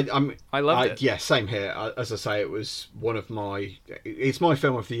 Yeah, I loved it. Yeah, same here. As I say, it was it's my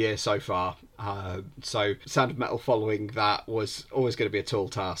film of the year so far. So Sound of Metal following that was always going to be a tall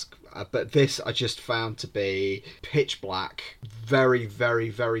task. But this I just found to be pitch black, very, very,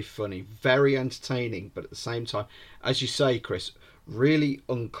 very funny, very entertaining, but at the same time, as you say, Chris, really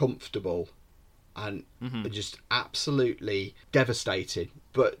uncomfortable and just absolutely devastated.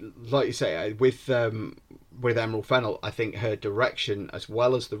 But like you say, with Emerald Fennell, I think her direction as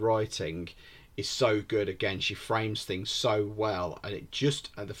well as the writing is so good. Again, she frames things so well, and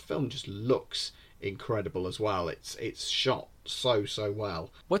the film just looks incredible as well. It's shot so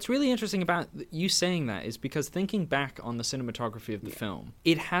well. What's really interesting about you saying that is because thinking back on the cinematography of the film,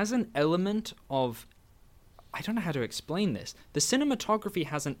 it has an element of, I don't know how to explain this. The cinematography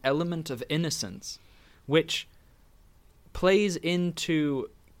has an element of innocence, which plays into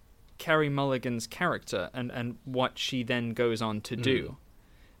Carey Mulligan's character and what she then goes on to do.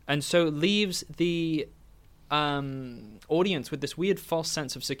 And so leaves the audience with this weird false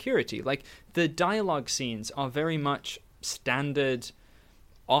sense of security. Like, the dialogue scenes are very much standard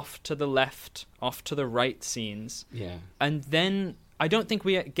off to the left, off to the right scenes. Yeah. And then I don't think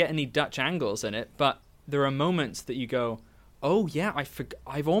we get any Dutch angles in it, but there are moments that you go, oh yeah,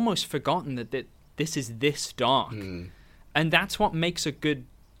 I've almost forgotten that this is this dark. And that's what makes a good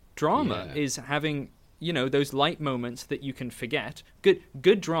drama, is having, those light moments that you can forget.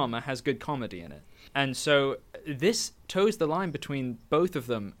 Good drama has good comedy in it. And so this toes the line between both of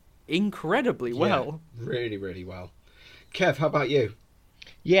them incredibly well. Really, really well. Kev, how about you?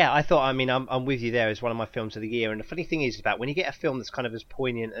 Yeah, I thought, I'm with you there as one of my films of the year. And the funny thing is about when you get a film that's kind of as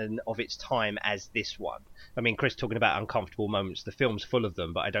poignant and of its time as this one, Chris talking about uncomfortable moments, the film's full of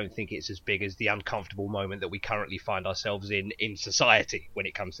them, but I don't think it's as big as the uncomfortable moment that we currently find ourselves in society when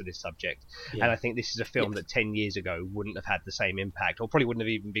it comes to this subject. Yeah. And I think this is a film that 10 years ago wouldn't have had the same impact, or probably wouldn't have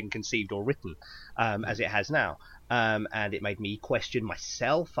even been conceived or written as it has now. And it made me question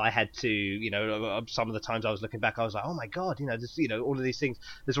myself. I had to, some of the times I was looking back, I was like, oh my God, there's, all of these things.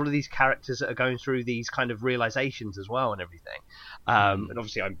 There's all of these characters that are going through these kind of realizations as well and everything. And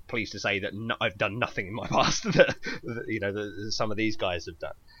obviously I'm pleased to say that I've done nothing in my past that some of these guys have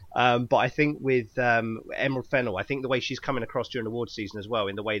done. But I think with Emerald Fennell, I think the way she's coming across during awards season as well,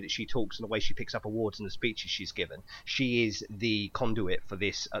 in the way that she talks and the way she picks up awards and the speeches she's given, she is the conduit for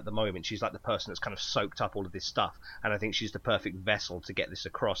this at the moment. She's like the person that's kind of soaked up all of this stuff, and I think she's the perfect vessel to get this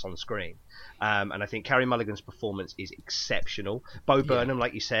across on screen. And I think Carey Mulligan's performance is exceptional. Bo Burnham,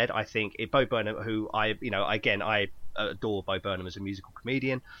 like you said, I think Bo Burnham, who I adore Bo Burnham as a musical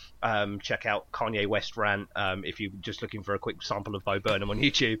comedian. Check out Kanye West Rant if you're just looking for a quick sample of Bo Burnham on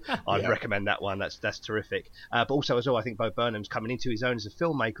YouTube. I'd recommend that one. That's terrific. But also as well, I think Bo Burnham's coming into his own as a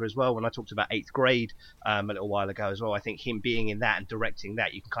filmmaker as well. When I talked about Eighth Grade a little while ago as well, I think him being in that and directing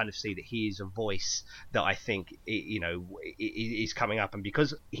that, you can kind of see that he is a voice that I think is coming up. And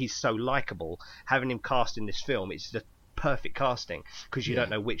because he's so likable, having him cast in this film, it's the perfect casting, because you don't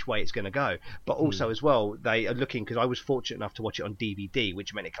know which way it's going to go. But also as well, they are looking, because I was fortunate enough to watch it on DVD,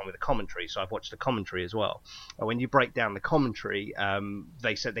 which meant it came with a commentary, so I've watched the commentary as well. And when you break down the commentary,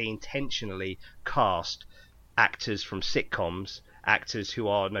 they said they intentionally cast actors from sitcoms, actors who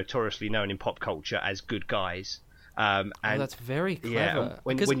are notoriously known in pop culture as good guys. And that's very clever. Yeah,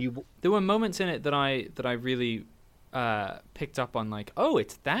 when there were moments in it that I really picked up on, like, oh,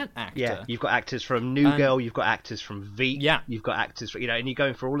 it's that actor. Yeah, you've got actors from New Girl, you've got actors from Veep, you've got actors from, and you're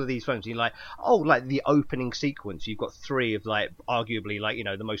going for all of these films, and you're like, oh, like the opening sequence, you've got three of, like, arguably, like,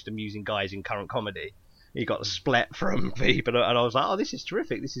 the most amusing guys in current comedy. You got the Split from Veep, and I was like, oh, this is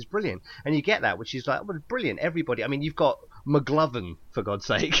terrific, this is brilliant. And you get that, which is like, well, brilliant. Everybody, I mean, you've got McLovin, for God's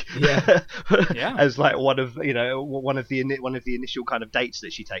sake, as like one of the initial kind of dates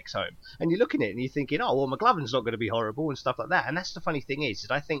that she takes home. And you're looking at it and you're thinking, oh, well, McLovin's not going to be horrible and stuff like that. And that's the funny thing is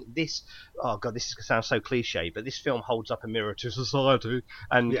that I think this, oh god, this sounds so cliche, but this film holds up a mirror to society,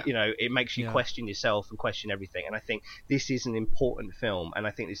 and it makes you question yourself and question everything. And I think this is an important film, and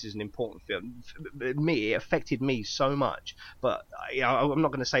I think this is an important film. It affected me so much, but I'm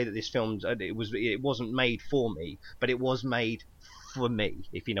not going to say that this film it wasn't made for me, but it was made for me,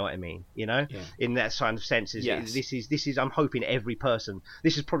 if you know what I mean, in that kind of sense. This is I'm hoping every person,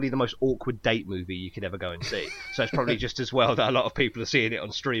 this is probably the most awkward date movie you could ever go and see, so it's probably just as well that a lot of people are seeing it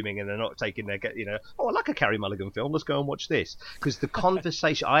on streaming and they're not taking their, oh, I like a Carey Mulligan film, let's go and watch this, because the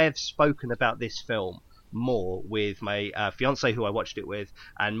conversation I have spoken about this film more with my fiance, who I watched it with,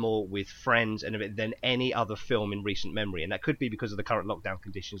 and more with friends and than any other film in recent memory. And that could be because of the current lockdown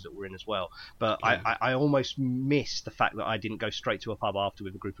conditions that we're in as well. But I almost miss the fact that I didn't go straight to a pub after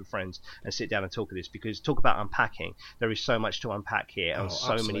with a group of friends and sit down and talk of this, because talk about unpacking, there is so much to unpack here on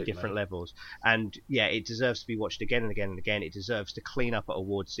so many different levels. And it deserves to be watched again and again and again. It deserves to clean up at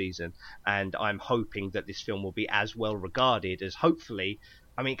award season, and I'm hoping that this film will be as well regarded as, hopefully,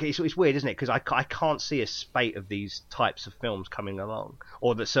 I mean, it's weird, isn't it? Because I can't see a spate of these types of films coming along,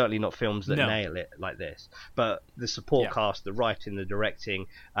 or that certainly not films that nail it like this. But the support cast, the writing, the directing,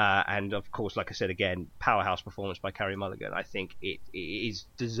 and of course, like I said again, powerhouse performance by Carey Mulligan. I think it is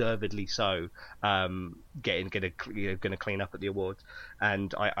deservedly so. Going to clean up at the awards,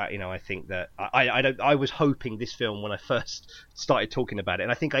 and I think that I was hoping this film when I first started talking about it,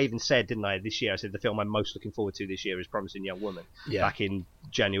 and I think I even said, didn't I, this year? I said the film I'm most looking forward to this year is Promising Young Woman. Back in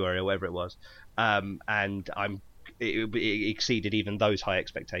January or whatever it was, and it exceeded even those high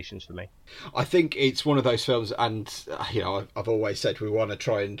expectations for me. I think it's one of those films, and I've always said we want to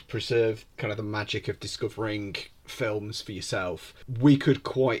try and preserve kind of the magic of discovering films for yourself. We could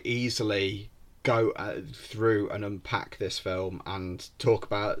quite easily go through and unpack this film and talk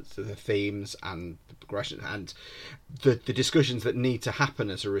about the themes and the progression and the discussions that need to happen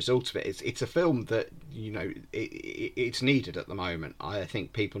as a result of it. It's a film that it's needed at the moment. I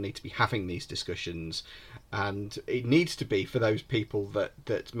think people need to be having these discussions, and it needs to be for those people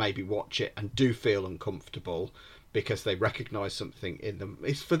that maybe watch it and do feel uncomfortable because they recognise something in them.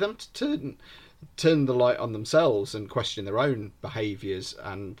 It's for them to turn the light on themselves and question their own behaviours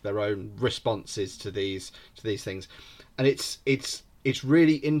and their own responses to these things. And it's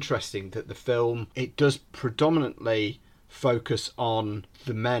really interesting that the film, it does predominantly focus on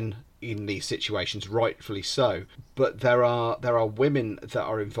the men in these situations, rightfully so, but there are women that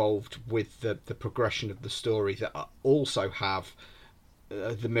are involved with the progression of the story that also have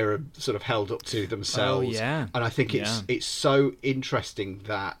the mirror sort of held up to themselves. And I think it's so interesting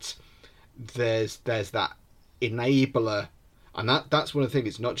that there's that enabler, and that's one of the things.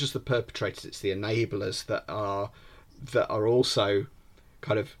 It's not just the perpetrators; it's the enablers that are also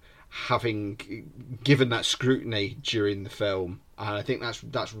kind of having given that scrutiny during the film. And I think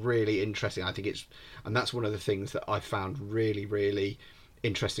that's really interesting. I think that's one of the things that I found really, really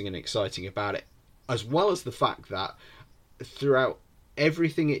interesting and exciting about it, as well as the fact that throughout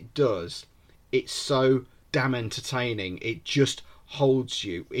everything it does, it's so damn entertaining. It just holds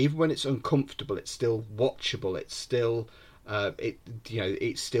you, even when it's uncomfortable. It's still watchable. It's still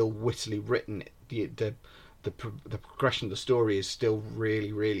it's still wittily written. The progression of the story is still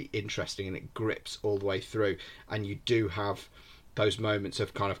really, really interesting, and it grips all the way through. And you do have those moments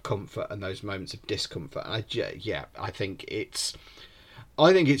of kind of comfort and those moments of discomfort. And I think it's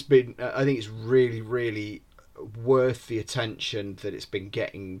really, really worth the attention that it's been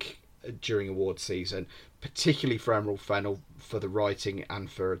getting during award season, particularly for Emerald Fennell for the writing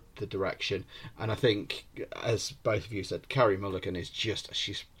and for the direction. And I think, as both of you said, Carey Mulligan is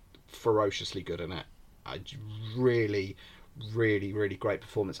she's ferociously good in it. Really, really, really great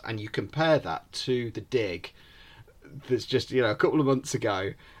performance. And you compare that to The Dig, that's just, a couple of months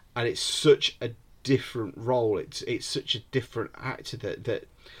ago, and it's such a different role. It's such a different actor that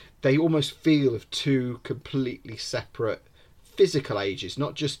they almost feel of two completely separate physical ages,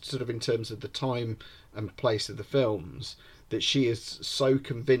 not just sort of in terms of the time and place of the films, that she is so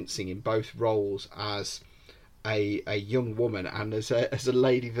convincing in both roles as a young woman and as a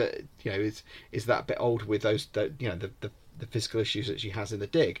lady that is that bit older with those the physical issues that she has in The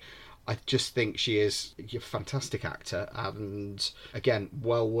Dig. I just think she is a fantastic actor, and again,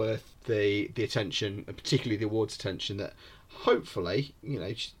 well worth the attention, and particularly the awards attention that hopefully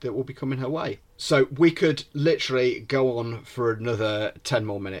that will be coming her way. So we could literally go on for another 10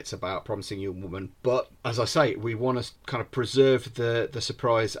 more minutes about Promising Young Woman, but as I say, we want to kind of preserve the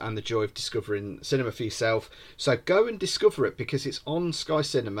surprise and the joy of discovering cinema for yourself. So go and discover it, because it's on Sky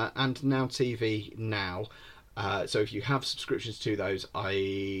Cinema and Now TV now. So if you have subscriptions to those,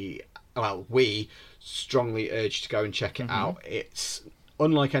 we strongly urge you to go and check it out. It's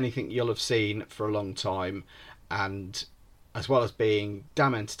unlike anything you'll have seen for a long time, and as well as being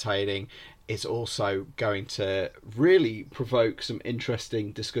damn entertaining, it's also going to really provoke some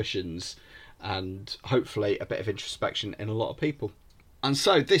interesting discussions and hopefully a bit of introspection in a lot of people. And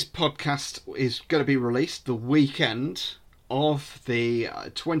so this podcast is going to be released the weekend of the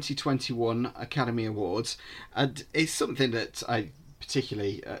 2021 Academy Awards, and it's something that I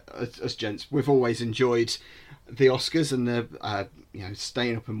particularly, as gents, we've always enjoyed the Oscars and the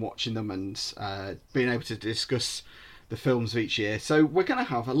staying up and watching them and being able to discuss the films of each year. So we're going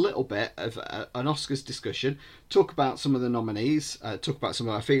to have a little bit of an Oscars discussion, talk about some of the nominees, talk about some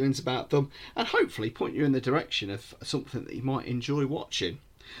of our feelings about them, and hopefully point you in the direction of something that you might enjoy watching.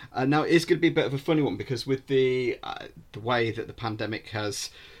 Now, it is going to be a bit of a funny one, because with the way that the pandemic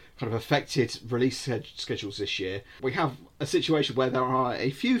has kind of affected release schedules this year, we have a situation where there are a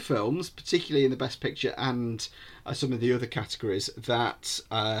few films, particularly in the Best Picture and some of the other categories, that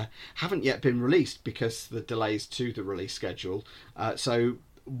haven't yet been released because of the delays to the release schedule. So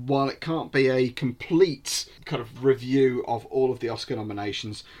while it can't be a complete kind of review of all of the Oscar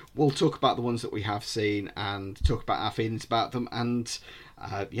nominations, we'll talk about the ones that we have seen and talk about our feelings about them, and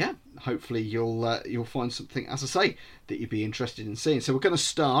hopefully you'll find something, as I say, that you'd be interested in seeing. So we're going to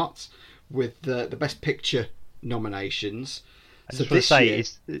start with the Best Picture nominations. I just want to say,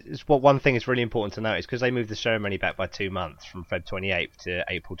 it's what one thing is really important to note is because they moved the ceremony back by 2 months from Feb 28th to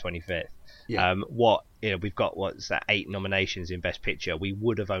April 25th. Yeah. We've got 8 nominations in Best Picture. We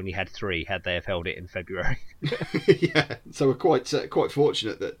would have only had 3 had they have held it in February. Yeah, so we're quite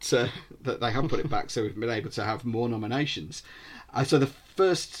fortunate that they have put it back, so we've been able to have more nominations. So the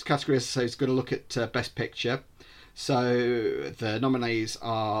first category, as I say, is going to look at Best Picture. So the nominees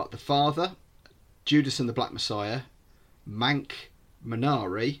are The Father, Judas and the Black Messiah, Mank,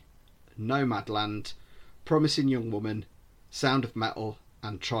 Minari, Nomadland, Promising Young Woman, Sound of Metal,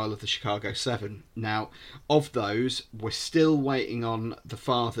 and Trial of the Chicago 7. Now, of those, we're still waiting on The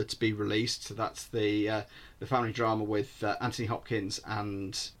Father to be released. So that's the family drama with Anthony Hopkins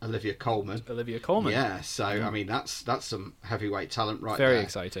and Olivia Colman. Yeah, so I mean that's some heavyweight talent right there. Very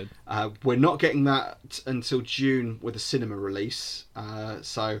excited. We're not getting that until June with a cinema release.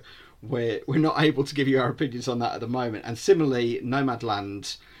 So we're not able to give you our opinions on that at the moment. And similarly,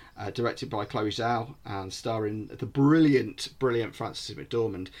 Nomadland, directed by Chloe Zhao and starring the brilliant Frances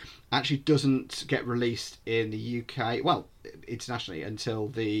McDormand, actually doesn't get released in the UK, well, internationally, until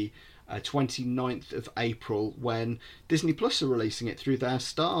the 29th of April, when Disney Plus are releasing it through their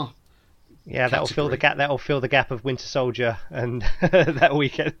Star. Yeah, that'll fill the gap. That'll fill the gap of Winter Soldier and that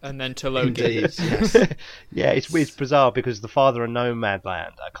weekend. And then to Loki. Indeed, yes. Yeah, it's bizarre because The Father and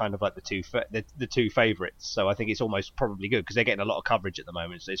Nomadland are kind of like the two favourites. So I think it's almost probably good because they're getting a lot of coverage at the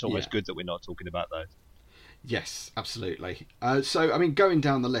moment. So it's almost good that we're not talking about those. Yes, absolutely. So I mean, going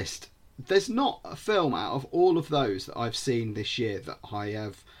down the list, there's not a film out of all of those that I've seen this year that I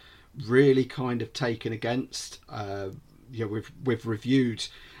have really kind of taken against. We've reviewed,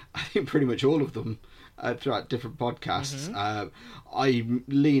 I think, pretty much all of them throughout different podcasts. I'm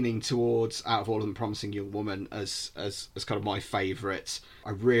leaning towards, out of all of them, Promising Young Woman as kind of my favourite. I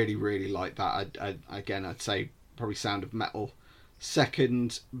really, really like that. I'd say probably Sound of Metal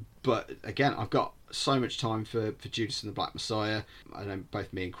second, but again, I've got so much time for Judas and the Black Messiah. I know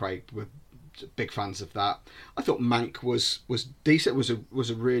both me and Craig were big fans of that. I thought Mank was decent. Was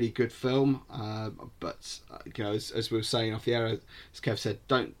a really good film. But as we were saying off the air, as Kev said,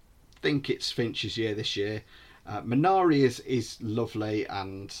 don't think it's Finch's year this year. Minari is lovely,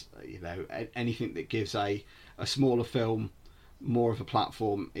 and anything that gives a smaller film more of a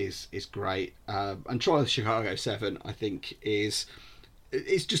platform is great. And Trial of the Chicago 7, I think, it's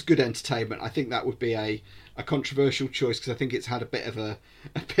just good entertainment. I think that would be a controversial choice because I think it's had a bit of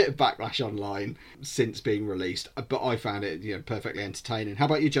backlash online since being released, but I found it perfectly entertaining. How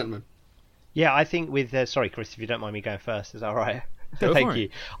about you, gentlemen? Yeah, I think with sorry, Chris, if you don't mind me going first, is that all right? Go Thank for you.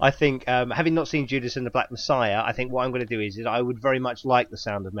 it. I think, having not seen Judas and the Black Messiah, I think what I'm going to do is I would very much like The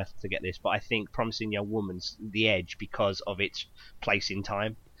Sound of Metal to get this, but I think Promising Young Woman's the edge because of its place in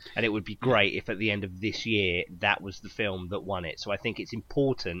time. And it would be great if at the end of this year that was the film that won it. So I think it's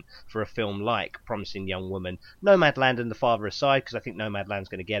important for a film like Promising Young Woman, Nomadland and The Father aside, because I think Nomadland's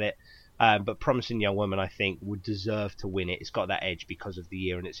going to get it. But Promising Young Woman, I think, would deserve to win it. It's got that edge because of the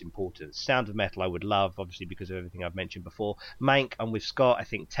year and its importance. Sound of Metal, I would love, obviously, because of everything I've mentioned before. Mank, I'm with Scott. I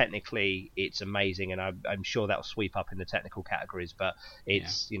think technically it's amazing, and I'm sure that'll sweep up in the technical categories. But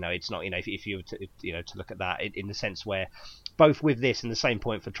it's it's not if you were to to look at that in the sense where both with this and the same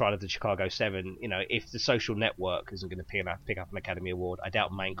point for Trial of the Chicago 7, if The Social Network isn't going to pick up an Academy Award, I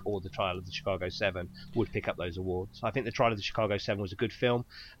doubt Mank or the Trial of the Chicago 7 would pick up those awards. I think the Trial of the Chicago 7 was a good film.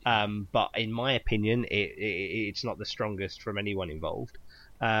 But in my opinion, it's not the strongest from anyone involved.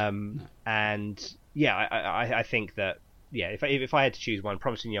 And yeah, I think that if I had to choose one,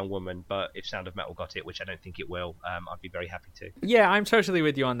 Promising Young Woman. But if Sound of Metal got it, which I don't think it will, I'd be very happy to. Yeah, I'm totally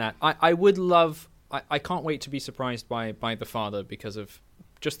with you on that. I would love. I can't wait to be surprised by The Father because of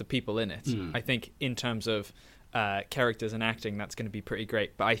just the people in it. I think in terms of characters and acting, that's going to be pretty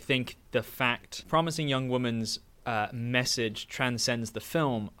great. But I think the fact Promising Young Woman's message transcends the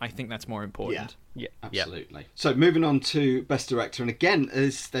film, I think that's more important. Yeah, absolutely. So moving on to Best Director, and again,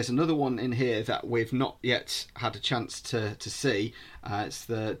 there's another one in here that we've not yet had a chance to see. It's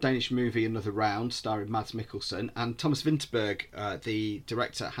the Danish movie Another Round, starring Mads Mikkelsen, and Thomas Vinterberg, the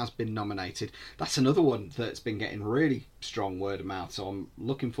director, has been nominated. That's another one that's been getting really strong word of mouth, so I'm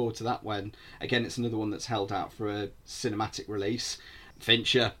looking forward to that one. Again, it's another one that's held out for a cinematic release.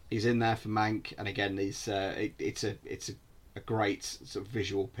 Fincher, he's in there for Mank, and again, it's a great sort of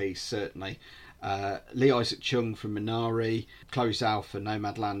visual piece, certainly. Lee Isaac Chung for Minari, Chloe Zhao for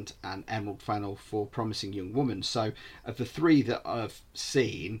Nomadland, and Emerald Fennell for Promising Young Woman. So, of the three that I've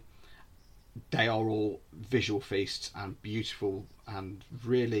seen, they are all visual feasts and beautiful and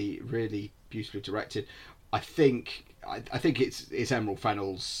really, really beautifully directed. I think it's Emerald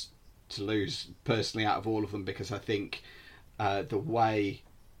Fennell's to lose personally out of all of them, because I think the way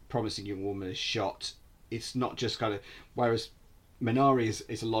Promising Young Woman is shot, it's not just kind of, whereas Minari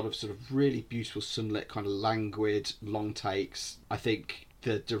is a lot of sort of really beautiful sunlit kind of languid long takes. I think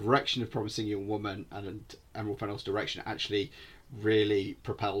the direction of Promising Young Woman and Emerald Fennell's direction actually really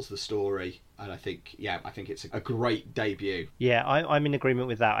propels the story, and I think it's a great debut. Yeah, I'm in agreement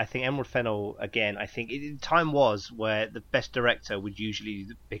with that. I think Emerald Fennell, again, I think time was where the best director would usually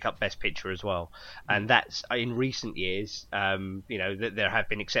pick up best picture as well, and that's in recent years. There have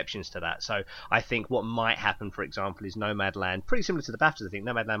been exceptions to that. So I think what might happen, for example, is Nomadland, pretty similar to the BAFTAs. I think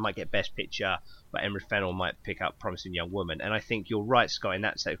Nomadland might get best picture, but Emerald Fennell might pick up Promising Young Woman. And I think you're right, Scott, in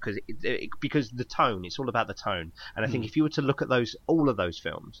that sense, because the tone, it's all about the tone. And I think if you were to look at all of those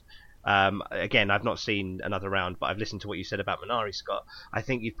films, again, I've not seen Another Round, but I've listened to what you said about Minari, Scott. I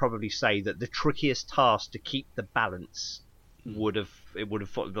think you'd probably say that the trickiest task to keep the balance would have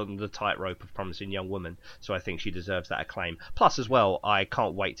fallen on the tightrope of Promising Young Woman. So I think she deserves that acclaim. Plus, as well, I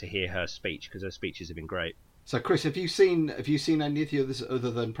can't wait to hear her speech, because her speeches have been great. So, Chris, have you seen any of the others other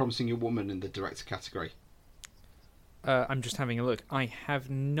than Promising Young Woman in the director category? I'm just having a look. I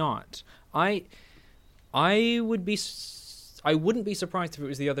have not. I wouldn't be surprised if it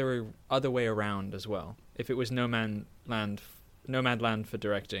was the other way around as well. If it was Nomadland for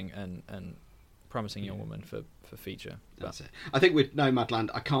directing and Promising Young Woman for feature. That's it. I think with Nomadland,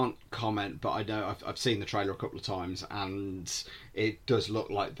 I can't comment, but I know I've seen the trailer a couple of times, and it does look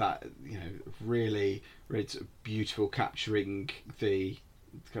like that. Really, really beautiful, capturing the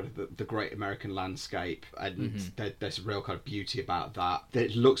kind of the great American landscape, and there's a real kind of beauty about that.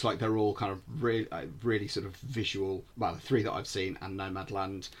 It looks like they're all kind of really sort of visual. Well, the three that I've seen, and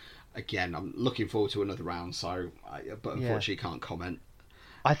Nomadland. Again, I'm looking forward to Another Round, but unfortunately can't comment.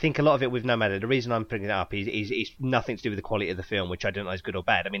 I think a lot of it with Nomadland, the reason I'm bringing it up is nothing to do with the quality of the film, which I don't know is good or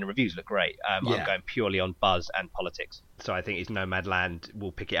bad. I mean, the reviews look great. I'm going purely on buzz and politics. So I think it's Nomadland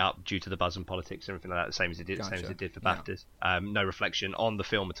will pick it up due to the buzz and politics and everything like that, the same as it did for BAFTAs. No reflection on the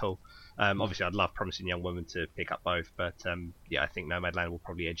film at all. Obviously, I'd love Promising Young Woman to pick up both, but I think Nomadland will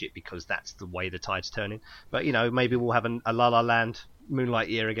probably edge it because that's the way the tide's turning. But maybe we'll have a La La Land Moonlight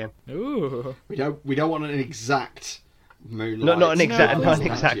year again. Ooh. We don't want an exact Moonlight. Not an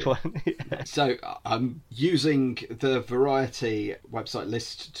exact one. So I'm using the Variety website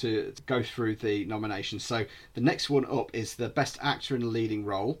list to go through the nominations. So the next one up is the Best Actor in a Leading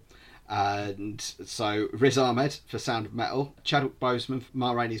Role. And so Riz Ahmed for Sound of Metal, Chadwick Boseman for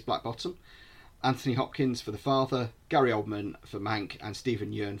Ma Rainey's Black Bottom, Anthony Hopkins for The Father, Gary Oldman for Mank, and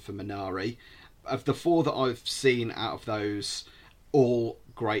Stephen Yeun for Minari. Of the four that I've seen out of those, all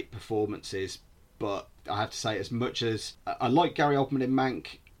great performances, but I have to say, as much as I like Gary Oldman in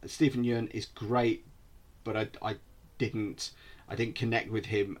Mank, Stephen Yeun is great, but I didn't connect with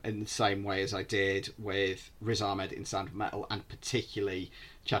him in the same way as I did with Riz Ahmed in Sound of Metal, and particularly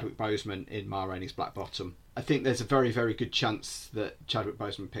Chadwick Boseman in Ma Rainey's Black Bottom. I think there's a very, very good chance that Chadwick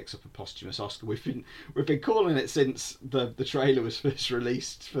Boseman picks up a posthumous Oscar. We've been calling it since the trailer was first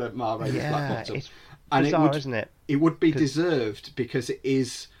released for Ma Rainey's Black Bottom. It's bizarre, isn't it? It would be deserved because it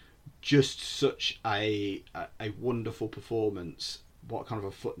is just such a wonderful performance. What kind of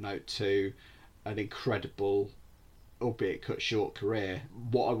a footnote to an incredible, albeit cut short career.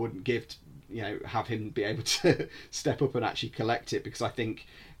 What I wouldn't give to, have him be able to step up and actually collect it, because I think,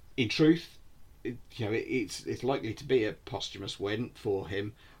 in truth, it's likely to be a posthumous win for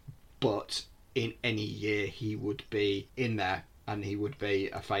him, but in any year he would be in there and he would be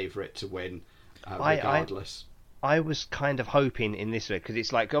a favourite to win regardless. I was kind of hoping in this way, because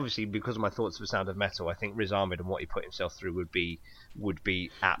it's like, obviously, because of my thoughts of Sound of Metal, I think Riz Ahmed and what he put himself through would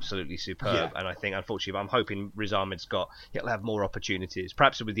be absolutely superb. And I think, unfortunately, I'm hoping Riz Ahmed's he'll have more opportunities,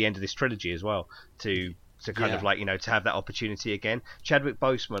 perhaps with the end of this trilogy as well, to kind of to have that opportunity again. Chadwick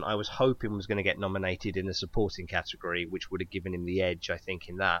Boseman, I was hoping was going to get nominated in the supporting category, which would have given him the edge, I think,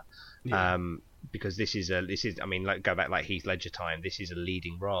 in that. Because this is I mean, go back like Heath Ledger time. This is a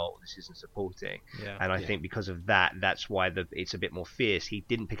leading role. This isn't supporting. And I think because of that, that's why it's a bit more fierce. He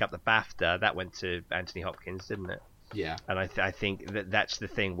didn't pick up the BAFTA. That went to Anthony Hopkins, didn't it? Yeah. And I think that's the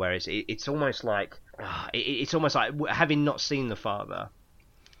thing. Whereas it's almost like having not seen The Father.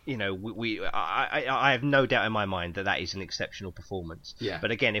 I have no doubt in my mind that is an exceptional performance. Yeah.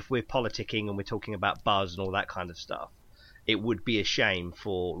 But again, if we're politicking and we're talking about buzz and all that kind of stuff, it would be a shame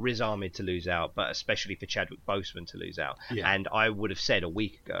for Riz Ahmed to lose out, but especially for Chadwick Boseman to lose out. Yeah. And I would have said a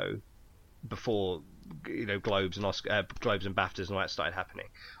week ago, before Globes and BAFTAs and all that started happening,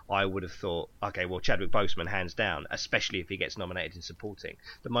 I would have thought, okay, well, Chadwick Boseman hands down, especially if he gets nominated in supporting.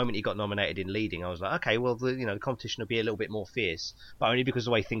 The moment he got nominated in leading, I was like, okay, well, the competition will be a little bit more fierce, but only because of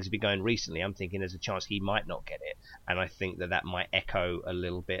the way things have been going recently, I'm thinking there's a chance he might not get it, and I think that might echo a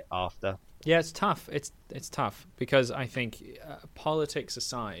little bit after. Yeah, it's tough. It's tough because I think politics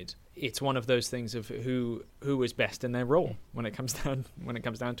aside, it's one of those things of who is best in their role when it comes down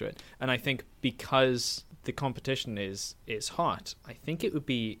to it. And I think because the competition is hot, I think it would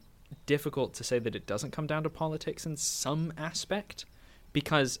be difficult to say that it doesn't come down to politics in some aspect,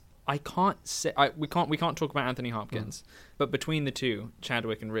 because I can't say we can't talk about Anthony Hopkins, but between the two,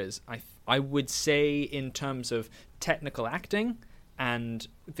 Chadwick and Riz, I would say in terms of technical acting and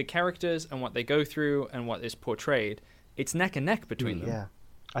the characters and what they go through and what is portrayed, it's neck and neck between them. Yeah.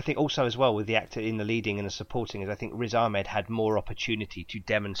 I think also as well with the actor in the leading and the supporting is I think Riz Ahmed had more opportunity to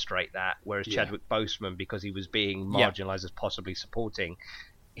demonstrate that, whereas Chadwick Boseman, because he was being marginalised as possibly supporting,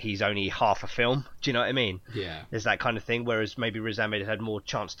 he's only half a film. Do you know what I mean? Yeah. There's that kind of thing, whereas maybe Riz Ahmed had more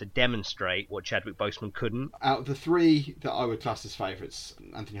chance to demonstrate what Chadwick Boseman couldn't. Out of the three that I would class as favourites,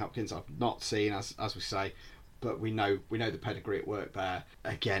 Anthony Hopkins I've not seen, as we say, but we know the pedigree at work there.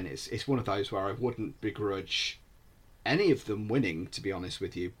 Again, it's one of those where I wouldn't begrudge any of them winning, to be honest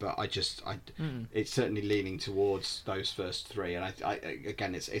with you, but it's certainly leaning towards those first three, and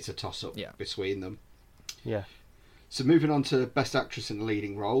again, it's a toss up between them. Yeah. So moving on to Best Actress in a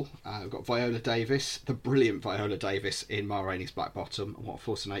Leading Role, we've got Viola Davis, the brilliant Viola Davis in Ma Rainey's Black Bottom, and what a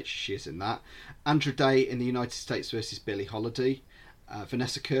force of nature she is in that. Andra Day in The United States versus Billie Holiday,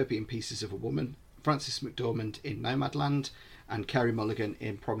 Vanessa Kirby in Pieces of a Woman, Frances McDormand in Nomadland, and Carey Mulligan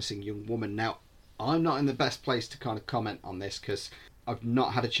in Promising Young Woman. Now, I'm not in the best place to kind of comment on this because I've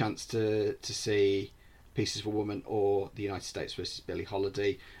not had a chance to see Pieces of a Woman or The United States versus Billie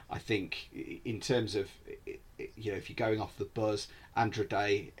Holiday. I think in terms of, if you're going off the buzz, Andra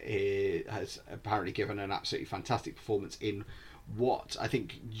Day has apparently given an absolutely fantastic performance in what I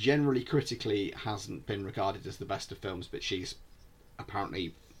think generally critically hasn't been regarded as the best of films, but she's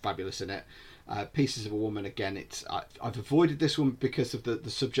apparently fabulous in it. Pieces of a Woman, again, I've avoided this one because of the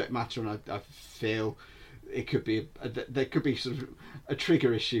subject matter, and I feel it could be there could be sort of a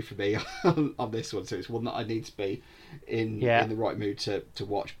trigger issue for me on this one, so it's one that I need to be in the right mood to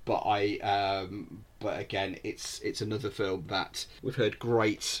watch. But but again, it's another film that we've heard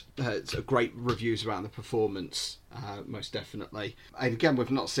great reviews around the performance, most definitely. And again,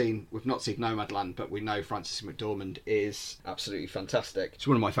 we've not seen Nomadland, but we know Frances McDormand is absolutely fantastic. She's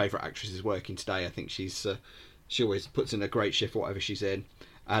one of my favourite actresses working today. I think she always puts in a great shift whatever she's in.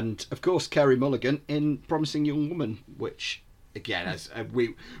 And of course, Carey Mulligan in Promising Young Woman, which again, as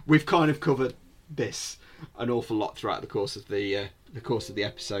we've kind of covered this an awful lot throughout the course of the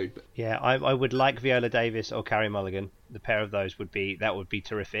episode. Yeah, I would like Viola Davis or Carey Mulligan. The pair of those would be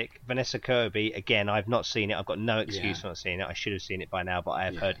terrific. Vanessa Kirby, again, I've not seen it. I've got no excuse for not seeing it. I should have seen it by now, but I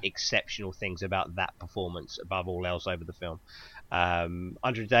have heard exceptional things about that performance above all else over the film.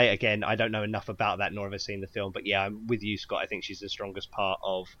 Andra Day, again, I don't know enough about that, nor have I seen the film, but yeah, I'm with you, Scott. I think she's the strongest part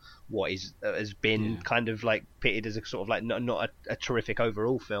of what has been kind of like pitted as a sort of like not a terrific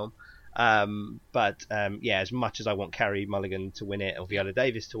overall film. But as much as I want Carey Mulligan to win it or Viola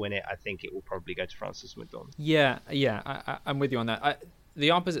Davis to win it, I think it will probably go to Frances McDormand. I'm with you on that.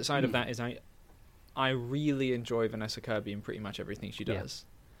 The opposite side of that is I really enjoy Vanessa Kirby in pretty much everything she does.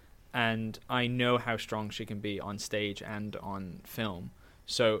 And I know how strong she can be on stage and on film.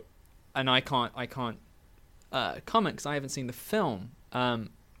 So, and I can't comment because I haven't seen the film.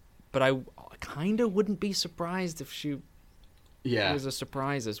 But I kind of wouldn't be surprised if she was a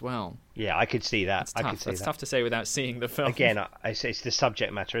surprise as well. Yeah, I could see that. It's tough to say without seeing the film. Again, it's the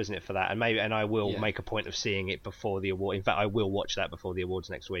subject matter, isn't it, for that? And I will make a point of seeing it before the award. In fact, I will watch that before the awards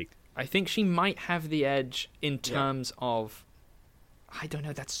next week. I think she might have the edge in terms of. I don't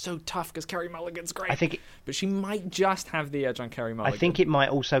know. That's so tough because Carey Mulligan's great. But she might just have the edge on Carey Mulligan. I think it might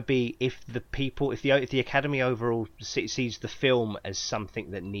also be if the Academy overall sees the film as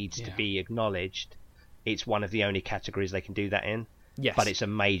something that needs to be acknowledged. It's one of the only categories they can do that in. Yes. But it's a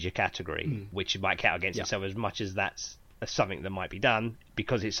major category, which might count against itself as much as that's something that might be done.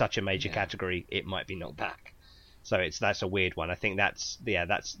 Because it's such a major category, it might be knocked back. So that's a weird one. I think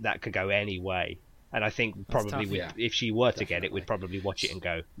that could go any way. And I think probably if she were to get it, we'd probably watch it and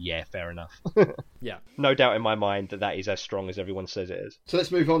go, yeah, fair enough. Yeah. No doubt in my mind that is as strong as everyone says it is. So let's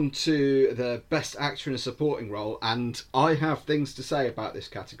move on to the Best Actor in a Supporting Role. And I have things to say about this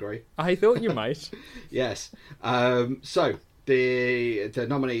category. I thought you might. Yes. So the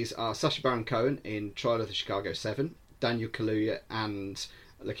nominees are Sacha Baron Cohen in Trial of the Chicago 7, Daniel Kaluuya and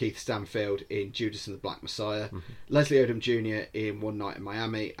Lakeith Stanfield in Judas and the Black Messiah, Leslie Odom Jr. in One Night in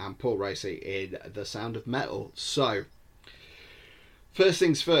Miami, and Paul Raci in The Sound of Metal. So, first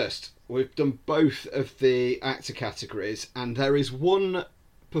things first, we've done both of the actor categories, and there is one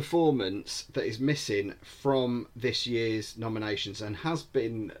performance that is missing from this year's nominations and has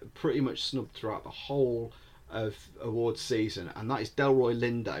been pretty much snubbed throughout the whole of awards season, and that is Delroy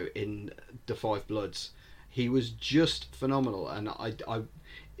Lindo in The Five Bloods. He was just phenomenal, and I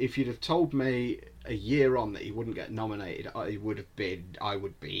if you'd have told me a year on that he wouldn't get nominated, I would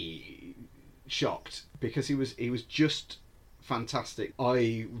be shocked, because he was just fantastic.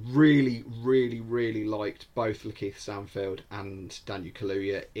 I really, really, really liked both Lakeith Stanfield and Daniel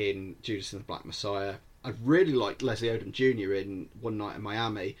Kaluuya in Judas and the Black Messiah. I really liked Leslie Odom Jr. in One Night in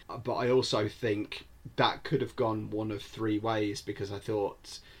Miami, but I also think that could have gone one of three ways, because I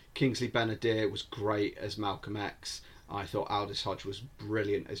thought Kingsley Ben-Adir was great as Malcolm X. I thought Aldous Hodge was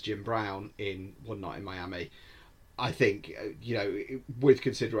brilliant as Jim Brown in One Night in Miami. I think, with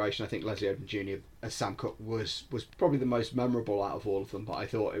consideration, I think Leslie Odom Jr. as Sam Cooke was probably the most memorable out of all of them. But I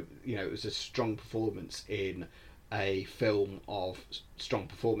thought, it was a strong performance in a film of strong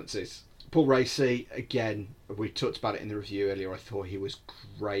performances. Paul Raci, again, we talked about it in the review earlier. I thought he was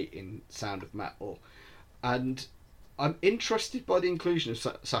great in Sound of Metal, and I'm interested by the inclusion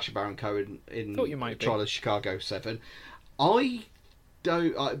of Sacha Baron Cohen in Trial of Chicago 7. I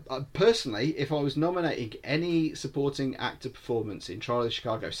personally, if I was nominating any supporting actor performance in Trial of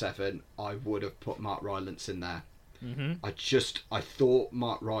Chicago 7, I would have put Mark Rylance in there. I thought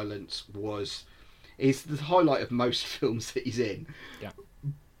Mark Rylance is the highlight of most films that he's in. Yeah.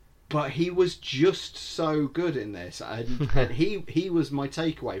 But he was just so good in this, and he was my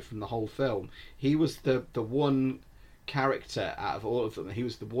takeaway from the whole film. He was the one character out of all of them. He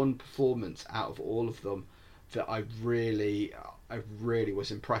was the one performance out of all of them that I really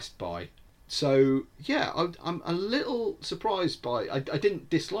was impressed by. So yeah, I'm a little surprised by. I didn't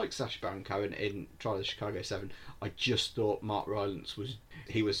dislike Sacha Baron Cohen in Trial of the Chicago 7. I just thought Mark Rylance was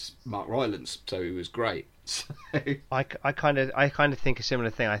Mark Rylance, so he was great. So, I kind of think a similar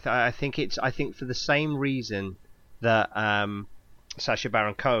thing. I think for the same reason that Sacha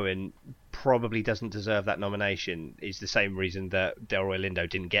Baron Cohen probably doesn't deserve that nomination is the same reason that Delroy Lindo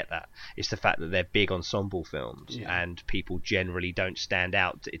didn't get that. It's the fact that they're big ensemble films, and people generally don't stand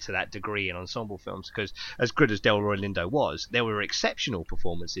out to that degree in ensemble films, because as good as Delroy Lindo was, there were exceptional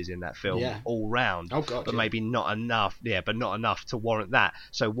performances in that film all round. Oh God, but maybe not enough. Yeah, but not enough to warrant that.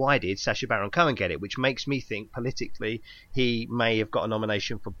 So why did Sacha Baron Cohen get it? Which makes me think politically he may have got a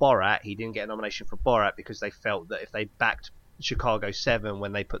nomination for Borat. He didn't get a nomination for Borat because they felt that if they backed Chicago 7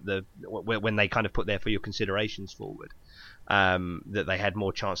 when they kind of put their For Your Considerations forward, that they had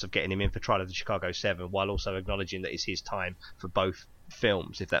more chance of getting him in for Trial of the Chicago 7, while also acknowledging that it's his time for both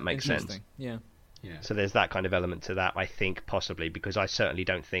films, if that makes sense. Yeah. So there's that kind of element to that, I think, possibly, because I certainly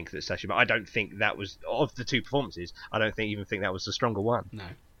don't think that I don't think that was, of the two performances, I don't even think that was the stronger one. No.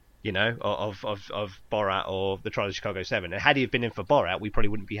 You know, of Borat or the Trial of Chicago 7. And had he been in for Borat, we probably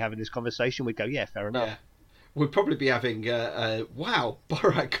wouldn't be having this conversation. We'd go, yeah, fair enough. Yeah. We'd probably be having wow,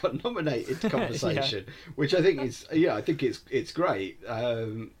 Borat got nominated conversation, which I think is it's great.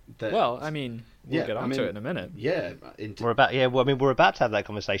 Well, I mean, we'll get onto it in a minute. Yeah, we're about to have that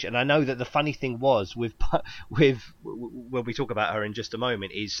conversation, and I know that the funny thing was with when we talk about her in just a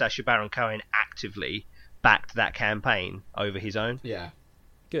moment, is Sacha Baron Cohen actively backed that campaign over his own. Yeah.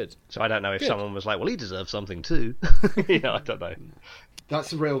 Good. So I don't know if someone was like, well, he deserves something too. I don't know.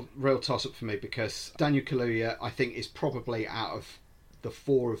 That's a real toss-up for me, because Daniel Kaluuya, I think, is probably, out of the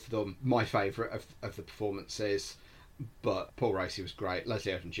four of them, my favourite of the performances. But Paul Raci was great,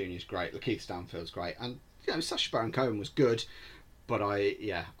 Leslie Odom Jr. is great, Lakeith Stanfield's great, and Sacha Baron Cohen was good. But I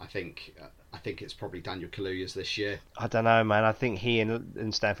think it's probably Daniel Kaluuya's this year. I don't know, man. I think he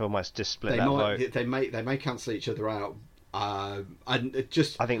and Stanfield might just split vote. They may cancel each other out. I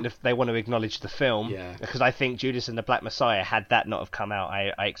think they want to acknowledge the film, because I think Judas and the Black Messiah, had that not have come out,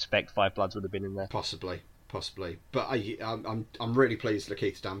 I expect Five Bloods would have been in there. Possibly. But I'm really pleased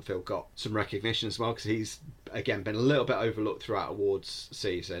Lakeith Stanfield got some recognition as well, because he's again been a little bit overlooked throughout awards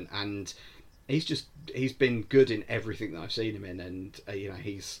season, and he's been good in everything that I've seen him in, and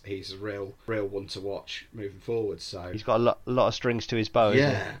he's a real one to watch moving forward. So he's got a lot of strings to his bow.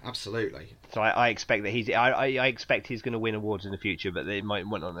 Yeah, absolutely. So I expect that I expect he's going to win awards in the future, but it might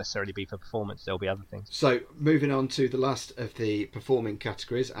not necessarily be for performance. There'll be other things. So moving on to the last of the performing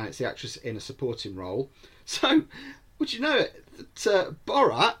categories, and it's the actress in a supporting role. So would you know it that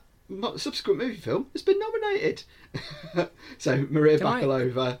Borat, subsequent movie film, has been nominated? So Maria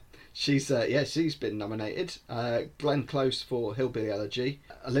Bakalova. She's been nominated. Glenn Close for Hillbilly Elegy,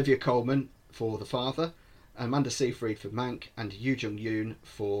 Olivia Colman for The Father, Amanda Seyfried for Mank, and Yoo Jung-yoon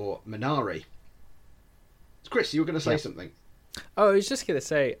for Minari. Chris, you were going to say something. Oh, I was just going to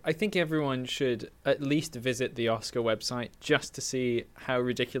say, I think everyone should at least visit the Oscar website just to see how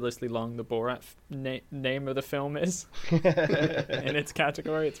ridiculously long the Borat name of the film is in its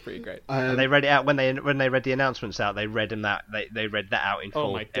category. It's pretty great. They read it out when they read the announcements out. They read them they read that out in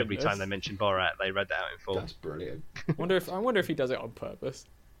full every time they mentioned Borat. They read that out in full. That's brilliant. I wonder if he does it on purpose.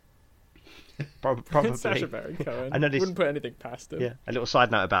 Probably. Sacha Baron Cohen. I wouldn't put anything past him. Yeah. A little side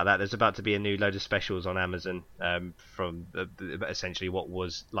note about that: there's about to be a new load of specials on Amazon from essentially what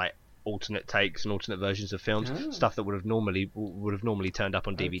was like alternate takes and alternate versions of films, stuff that would have normally turned up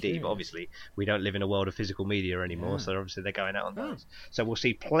on DVD. But obviously, we don't live in a world of physical media anymore, so obviously they're going out on those. So we'll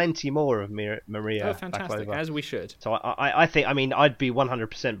see plenty more of Maria. Oh, fantastic! Bakalova. As we should. So I think, I'd be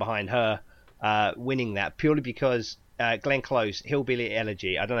 100% behind her winning that, purely because. Glenn Close, Hillbilly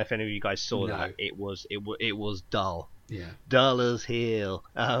Elegy. I don't know if any of you guys saw that. It was dull. Yeah. Dull as hell.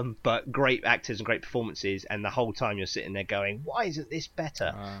 But great actors and great performances, and the whole time you're sitting there going, why isn't this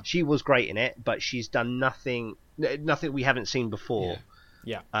better? She was great in it, but she's done nothing we haven't seen before.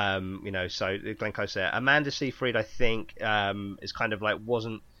 Yeah. So Glenn Close there. Amanda Seyfried, I think, is kind of like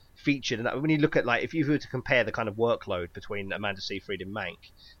wasn't featured, and when you look at, like, if you were to compare the kind of workload between Amanda Seyfried in Mank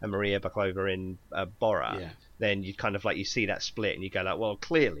and Maria Bakalova in Borat, then you kind of like, you see that split and you go like, well,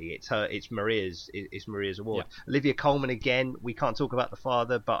 clearly it's Maria's award. Olivia Colman, again, we can't talk about The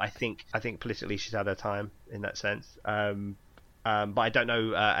Father, but I think politically she's had her time in that sense. But I don't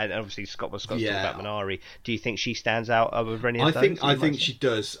know, and obviously Scott was talking about Minari. Do you think she stands out over any of those? I think she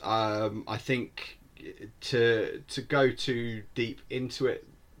does. I think to go too deep into it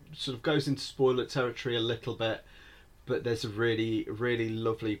sort of goes into spoiler territory a little bit, but there's a really, really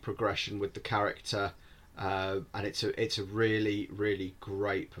lovely progression with the character and it's a really really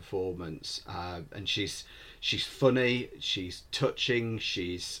great performance. And she's funny, she's touching,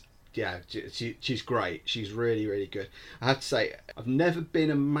 she's great. She's really really good. I have to say, I've never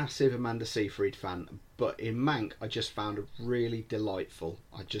been a massive Amanda Seyfried fan, but in Mank I just found her really delightful.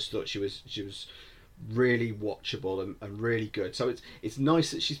 I just thought she was really watchable and really good. So it's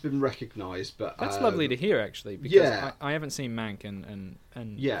nice that she's been recognised. But that's lovely to hear, actually, because I haven't seen Mank, and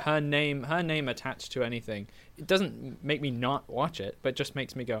her name attached to anything, it doesn't make me not watch it, but just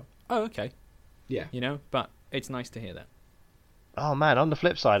makes me go, oh, okay. Yeah. But it's nice to hear that. Oh man, on the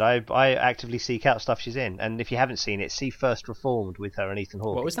flip side, I actively seek out stuff she's in, and if you haven't seen it, see First Reformed with her and Ethan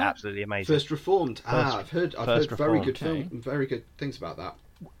Hawke. What was that? Absolutely amazing. First Reformed. I've heard very good very good things about that.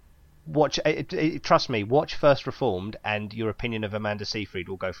 Watch, trust me, watch First Reformed, and your opinion of Amanda Seyfried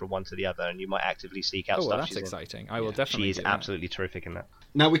will go from one to the other, and you might actively seek out stuff that's she's exciting. in. I will definitely. She is absolutely terrific in that.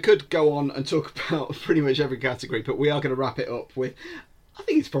 Now, we could go on and talk about pretty much every category, but we are going to wrap it up with, I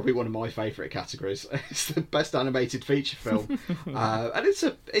think it's probably one of my favourite categories. It's the best animated feature film, and it's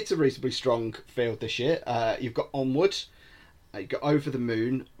a reasonably strong field this year. You've got Onward, you've got Over the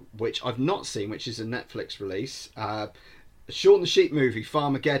Moon, which I've not seen, which is a Netflix release. Shaun the Sheep movie,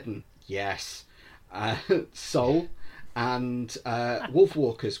 Farmageddon, yes. Soul, and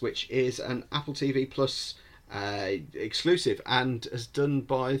Wolfwalkers, which is an Apple TV Plus exclusive, and is done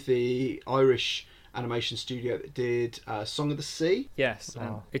by the Irish animation studio that did Song of the Sea. Yes,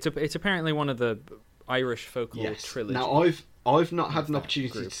 it's apparently one of the Irish folklore trilogy. Now I've not had an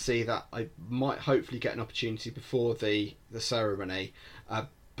opportunity to see that. I might hopefully get an opportunity before the ceremony,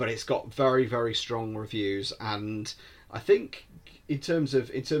 but it's got very very strong reviews, and I think in terms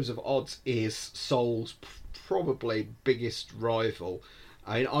of odds is Soul's probably biggest rival.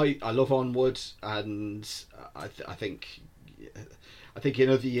 I mean, I love Onward, and I think in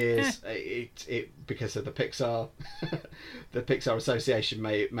other years it because of the Pixar the Pixar Association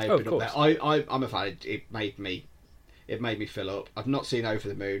may have been up there. I'm a fan. It made me fill up. I've not seen Over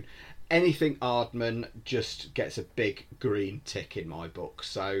the Moon. Anything Aardman just gets a big green tick in my book.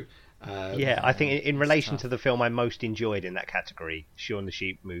 So I think in relation to the film I most enjoyed in that category, Shaun the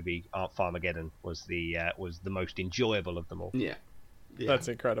Sheep movie, Farmageddon was the most enjoyable of them all. Yeah. That's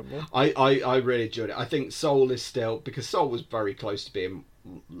incredible. I really enjoyed it. I think Soul is still, because Soul was very close to being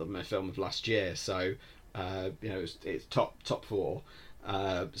my film of last year, so it's top four.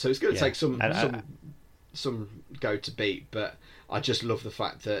 So it's going to take some go to beat, but I just love the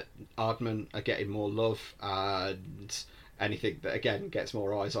fact that Aardman are getting more love, and anything that again gets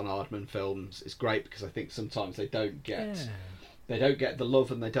more eyes on Aardman films is great, because I think sometimes they don't get the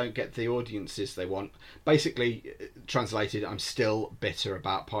love and they don't get the audiences they want. Basically, translated, I'm still bitter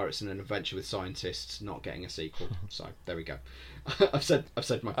about Pirates and an Adventure with Scientists not getting a sequel. So there we go. I've said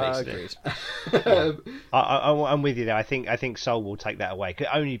my piece. Agreed. I'm with you there. I think Soul will take that away,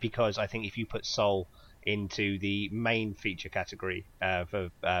 only because I think if you put Soul into the main feature category for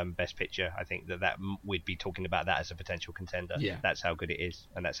Best Picture, I think that we'd be talking about that as a potential contender. Yeah. That's how good it is,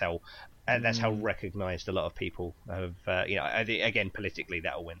 and that's how recognised a lot of people have. I think, again, politically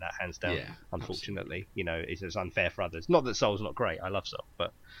that'll win that hands down. Yeah, unfortunately, it's unfair for others. Not that Soul's not great. I love Soul,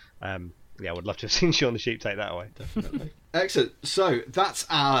 but I would love to have seen Shaun the Sheep take that away. Definitely. Excellent. So that's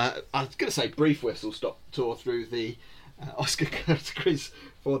our, I was going to say, brief whistle stop tour through the Oscar categories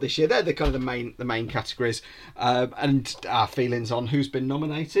for this year. They're the kind of the main categories, and our feelings on who's been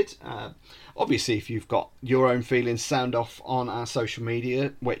nominated. Obviously, if you've got your own feelings, sound off on our social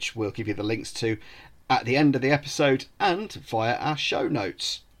media, which we'll give you the links to at the end of the episode and via our show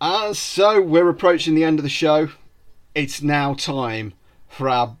notes. So we're approaching the end of the show. It's now time for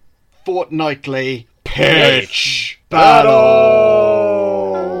our fortnightly pitch battle.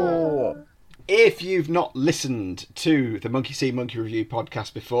 If you've not listened to the Monkey See, Monkey Review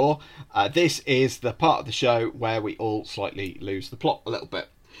podcast before, this is the part of the show where we all slightly lose the plot a little bit.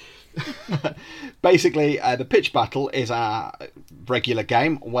 Basically, the pitch battle is our regular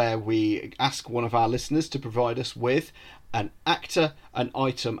game where we ask one of our listeners to provide us with an actor, an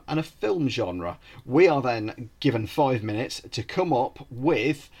item, and a film genre. We are then given 5 minutes to come up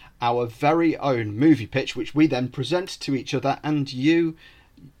with our very own movie pitch, which we then present to each other and you,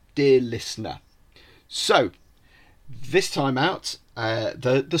 dear listener. So, this time out,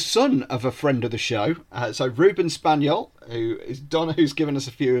 the son of a friend of the show, so Ruben Spaniel, who is Donna, who's given us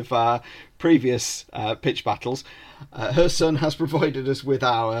a few of our previous pitch battles, her son has provided us with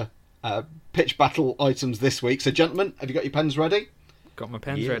our pitch battle items this week. So, gentlemen, have you got your pens ready? Got my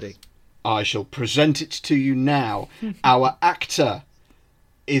pens ready. I shall present it to you now. Our actor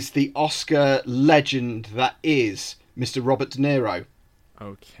is the Oscar legend that is Mr. Robert De Niro.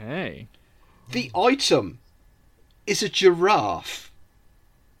 Okay. The item is a giraffe.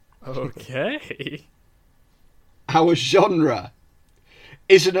 Okay. Our genre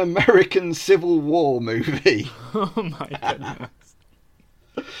is an American Civil War movie. Oh my goodness.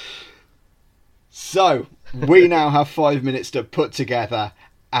 So, we now have 5 minutes to put together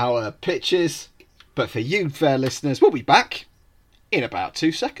our pitches. But for you, fair listeners, we'll be back in about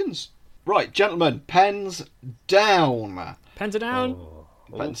 2 seconds. Right, gentlemen, pens down. Pens are down.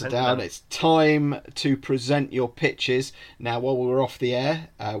 Pens are down. It's time to present your pitches. Now, while we were off the air,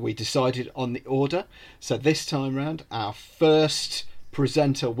 we decided on the order. So this time round, our first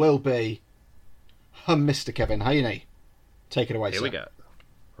presenter will be Mr. Kevin Haney. Take it away, Here sir. we go.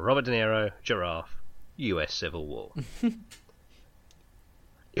 Robert De Niro, giraffe, U.S. Civil War.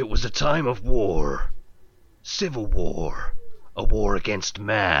 It was a time of war. Civil war. A war against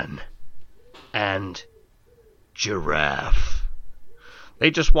man. And giraffe.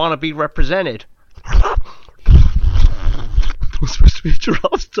 They just want to be represented. It was supposed to be a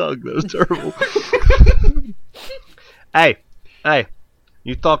giraffe's tongue. That was terrible. Hey,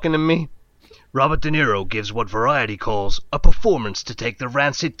 you talking to me? Robert De Niro gives what Variety calls a performance to take the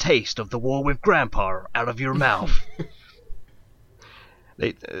rancid taste of the war with Grandpa out of your mouth.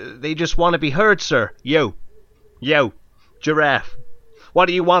 They just want to be heard, sir. Yo, giraffe. What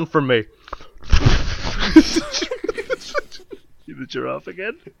do you want from me? You the giraffe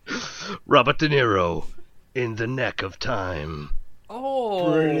again? Robert De Niro in the neck of time.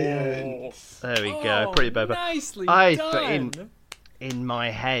 Oh, Brilliant. There we go. Pretty bad. Nicely done. In my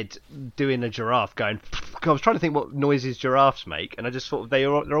head, doing a giraffe, going. I was trying to think what noises giraffes make, and I just thought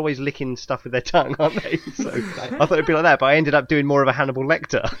they're always licking stuff with their tongue, aren't they? So I thought it'd be like that, but I ended up doing more of a Hannibal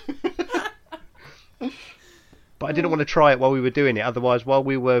Lecter. But I didn't want to try it while we were doing it. Otherwise, while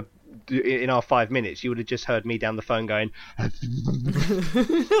we were in our 5 minutes, you would have just heard me down the phone going.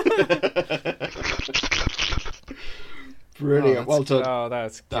 Brilliant. Well done. Oh,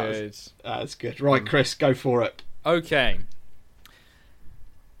 that's good. That's good. Right, Chris, go for it. Okay.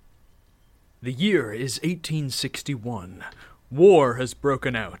 The year is 1861. War has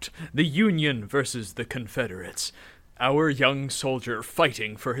broken out. The Union versus the Confederates. Our young soldier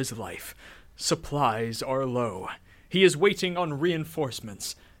fighting for his life. Supplies are low. He is waiting on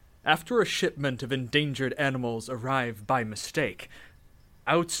reinforcements. After a shipment of endangered animals arrived by mistake,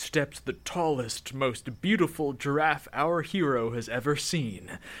 out steps the tallest, most beautiful giraffe our hero has ever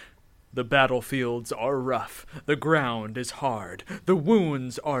seen. The battlefields are rough. The ground is hard. The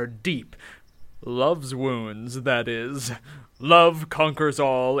wounds are deep. Love's wounds, that is. Love conquers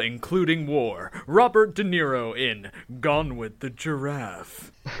all, including war. Robert De Niro in Gone with the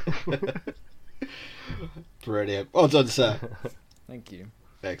Giraffe. Brilliant. Well done, sir. Thank you.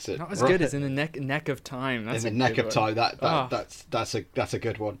 Excellent. Not as good as in the neck of time. That's in the neck of time. That's a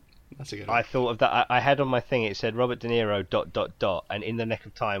good one. That's a good one. I thought of that. I had on my thing. It said Robert De Niro ... and in the neck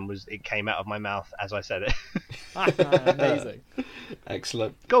of time it came out of my mouth as I said it. Amazing.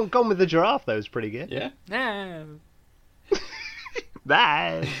 Excellent. Gone with the Giraffe though was pretty good. Yeah.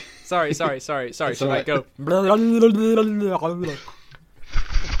 Bye. Sorry. Should right. I go?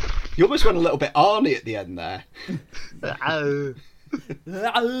 You almost went a little bit Arnie at the end there.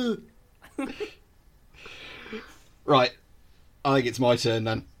 Right. I think it's my turn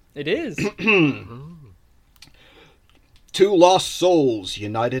then. It is. Two lost souls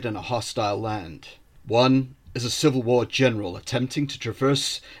united in a hostile land. One is a Civil War general attempting to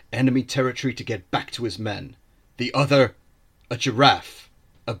traverse enemy territory to get back to his men. The other, a giraffe,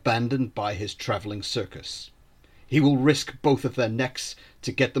 abandoned by his travelling circus. He will risk both of their necks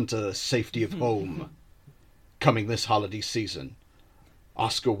to get them to the safety of home. Coming this holiday season,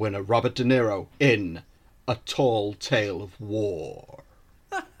 Oscar winner Robert De Niro in A Tall Tale of War.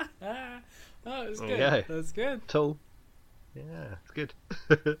 Oh, that's good. Okay. That's good. Tall. Yeah, it's good.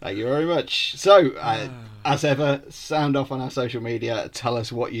 Thank you very much. So, as ever, sound off on our social media. Tell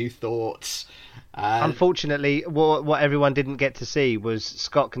us what you thought. Unfortunately, what everyone didn't get to see was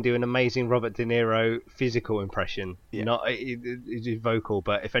Scott can do an amazing Robert De Niro physical impression. Yeah. Not his vocal,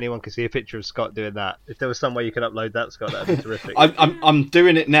 but if anyone could see a picture of Scott doing that, if there was some way you could upload that, Scott, that'd be terrific. I'm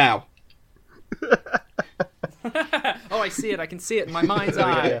doing it now. Oh, I see it. I can see it in my mind's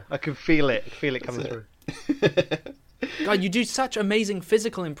eye. Yeah, I can feel it. Feel it coming through. God, you do such amazing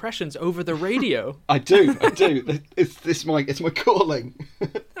physical impressions over the radio. I do. It's my calling.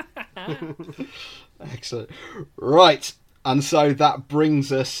 Excellent. Right. And so that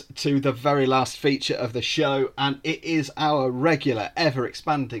brings us to the very last feature of the show, and it is our regular,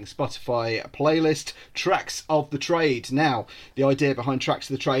 ever-expanding Spotify playlist, Tracks of the Trade. Now, the idea behind Tracks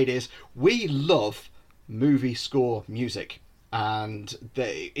of the Trade is we love movie score music. and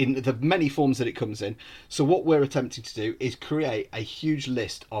in the many forms that it comes in. So what we're attempting to do is create a huge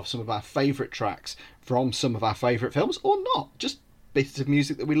list of some of our favourite tracks from some of our favourite films, or not, just bits of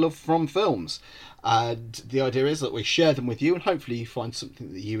music that we love from films. And the idea is that we share them with you, and hopefully you find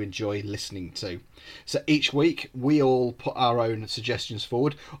something that you enjoy listening to. So each week we all put our own suggestions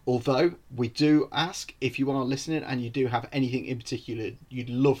forward, although we do ask, if you are listening and you do have anything in particular you'd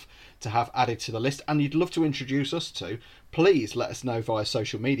love to have added to the list and you'd love to introduce us to, please let us know via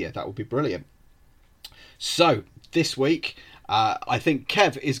social media. That would be brilliant. So this week I think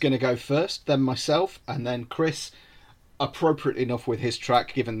Kev is going to go first, then myself, and then Chris, appropriately enough with his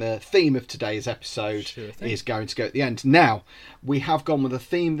track, given the theme of today's episode, is going to go at the end. Now, we have gone with a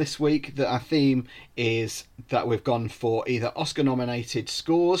theme this week. That our theme is that we've gone for either Oscar-nominated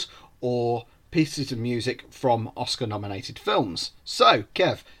scores or pieces of music from Oscar-nominated films. So,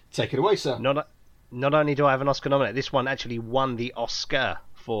 Kev, take it away, sir. Not only do I have an Oscar nomination, this one actually won the Oscar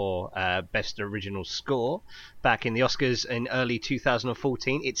for Best Original Score back in the Oscars in early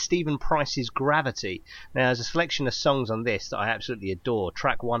 2014. It's Stephen Price's Gravity. Now, there's a selection of songs on this that I absolutely adore.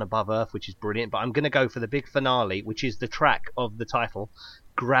 Track 1, Above Earth, which is brilliant, but I'm going to go for the big finale, which is the track of the title,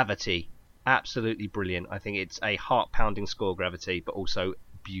 Gravity. Absolutely brilliant. I think it's a heart-pounding score, Gravity, but also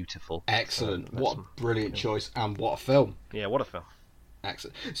beautiful. Excellent. What a brilliant choice, and what a film. Yeah, what a film.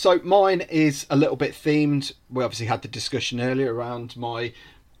 Excellent. So mine is a little bit themed. We obviously had the discussion earlier around my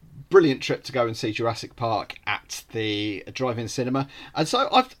brilliant trip to go and see Jurassic Park at the drive-in cinema, and so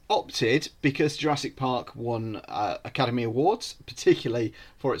I've opted, because Jurassic Park won Academy Awards, particularly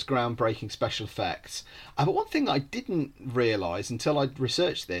for its groundbreaking special effects. But one thing I didn't realise until I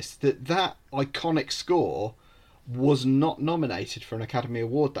researched this, that iconic score was not nominated for an Academy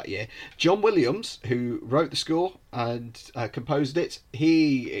Award that year. John Williams, who wrote the score and composed it,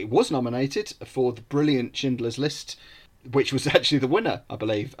 he was nominated for the brilliant Schindler's List, which was actually the winner, I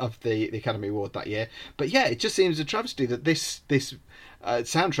believe, of the Academy Award that year. But yeah, it just seems a travesty that this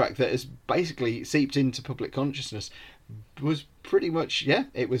soundtrack that has basically seeped into public consciousness was pretty much,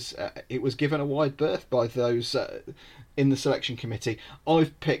 it was given a wide berth by those in the selection committee.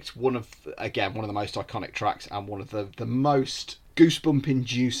 I've picked one of the most iconic tracks and one of the most goosebump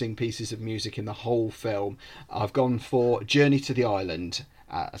inducing pieces of music in the whole film. I've gone for Journey to the Island.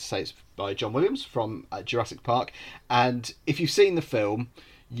 As I say, it's by John Williams from Jurassic Park, and if you've seen the film,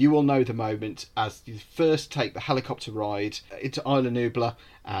 you will know the moment as you first take the helicopter ride into Isla Nublar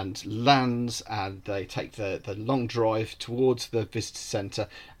and lands, and they take the long drive towards the visitor centre,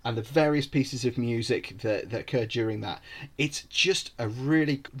 and the various pieces of music that occur during that. It's just a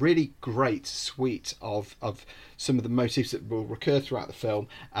really, really great suite of some of the motifs that will recur throughout the film,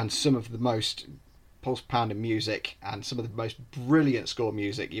 and some of the most pulse-pounding music and some of the most brilliant score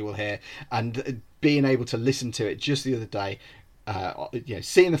music you will hear. And being able to listen to it just the other day,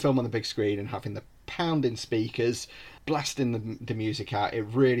 seeing the film on the big screen and having the pounding speakers blasting the music out, it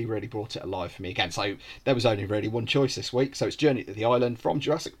really, really brought it alive for me again. So there was only really one choice this week, so it's Journey to the Island from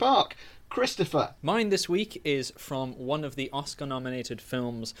Jurassic Park. Christopher. Mine this week is from one of the Oscar-nominated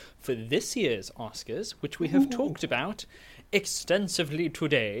films for this year's Oscars, which we have talked about extensively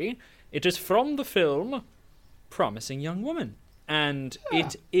today. It is from the film Promising Young Woman, and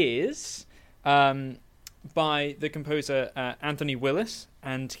it is by the composer Anthony Willis,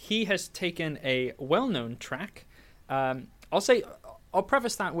 and he has taken a well-known track. I'll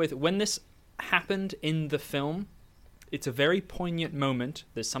preface that with, when this happened in the film, it's a very poignant moment.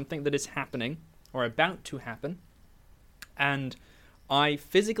 There's something that is happening or about to happen, and I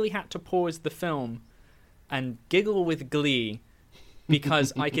physically had to pause the film and giggle with glee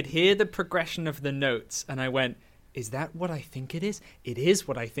because I could hear the progression of the notes, and I went, is that what I think it is? It is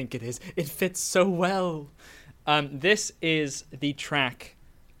what I think it is. It fits so well. This is the track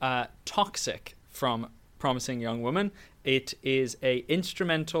Toxic from Promising Young Woman. It is a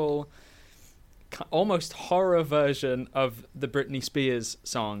instrumental, almost horror version of the Britney Spears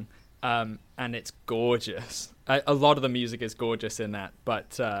song, and it's gorgeous. A lot of the music is gorgeous in that,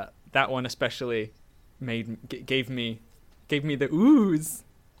 but that one especially gave me the oohs.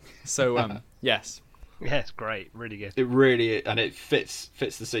 So yes. Yeah, it's great. Really good. It really, and it fits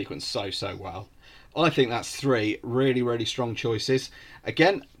the sequence so well. I think that's three really, really strong choices.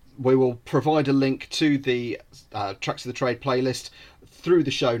 Again, we will provide a link to the Tracks of the Trade playlist through the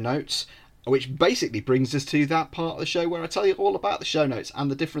show notes, which basically brings us to that part of the show where I tell you all about the show notes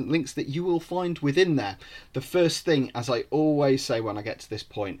and the different links that you will find within there. The first thing, as I always say when I get to this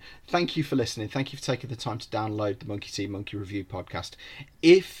point, thank you for listening. Thank you for taking the time to download the Monkey See, Monkey Review podcast.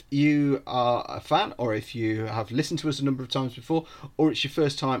 If you are a fan, or if you have listened to us a number of times before, or it's your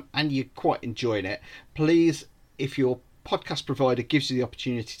first time and you're quite enjoying it, please, if you're podcast provider gives you the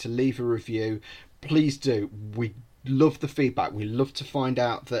opportunity to leave a review, please do. We love the feedback. We love to find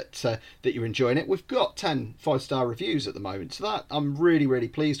out that that you're enjoying it. We've got 10 5-star reviews at the moment, so that I'm really, really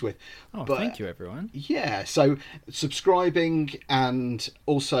pleased with. But, thank you, everyone. Yeah, so subscribing and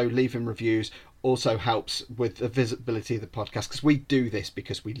also leaving reviews also helps with the visibility of the podcast, because we do this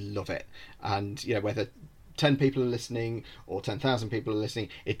because we love it. And, you know, whether 10 people are listening or 10,000 people are listening,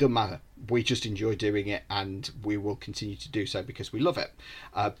 it doesn't matter. We just enjoy doing it, and we will continue to do so because we love it.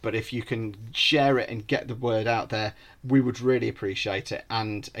 But if you can share it and get the word out there, we would really appreciate it.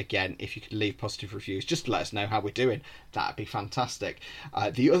 And again, if you could leave positive reviews, just to let us know how we're doing, that'd be fantastic.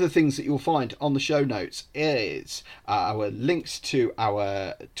 The other things that you'll find on the show notes is our links to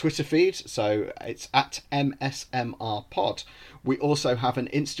our Twitter feed. So it's at MSMRpod. We also have an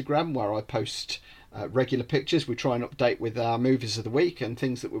Instagram where I post regular pictures. We try and update with our movies of the week and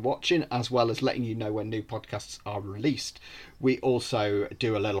things that we're watching, as well as letting you know when new podcasts are released. We also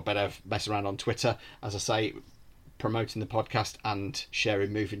do a little bit of mess around on Twitter, as I say, promoting the podcast and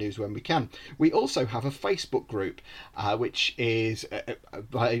sharing movie news when we can. We also have a Facebook group, which is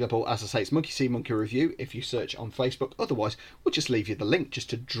available, as I say, it's Monkey See, Monkey Review if you search on Facebook. Otherwise, we'll just leave you the link just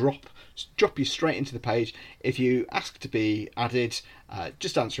to drop you straight into the page. If you ask to be added,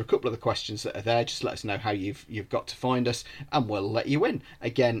 just answer a couple of the questions that are there. Just let us know how you've got to find us, and we'll let you in.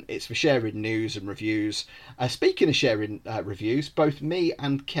 Again, it's for sharing news and reviews. Speaking of sharing reviews, both me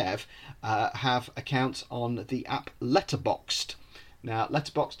and Kev have accounts on the app Letterboxd. Now,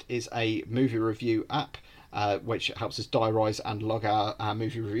 Letterboxd is a movie review app which helps us diarise and log our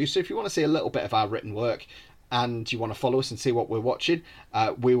movie reviews. So if you want to see a little bit of our written work and you want to follow us and see what we're watching,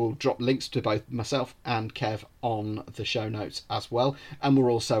 we will drop links to both myself and Kev on the show notes as well. And we're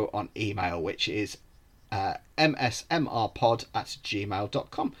also on email, which is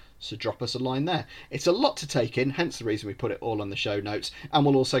msmrpod@gmail.com. So drop us a line there. It's a lot to take in, hence the reason we put it all on the show notes. And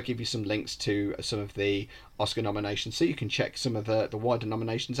we'll also give you some links to some of the Oscar nominations, so you can check some of the wider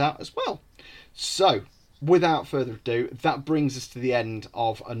nominations out as well. So, without further ado, that brings us to the end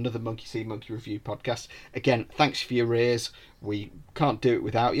of another Monkey See, Monkey Review podcast. Again, thanks for your ears. We can't do it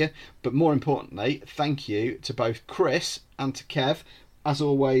without you. But more importantly, thank you to both Chris and to Kev. As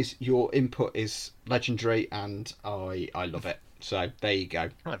always, your input is legendary, and I love it. So there you go.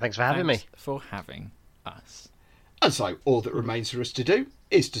 Right, thanks for having me. For having us. And so all that remains for us to do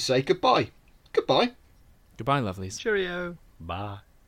is to say goodbye. Goodbye. Goodbye, lovelies. Cheerio. Bye.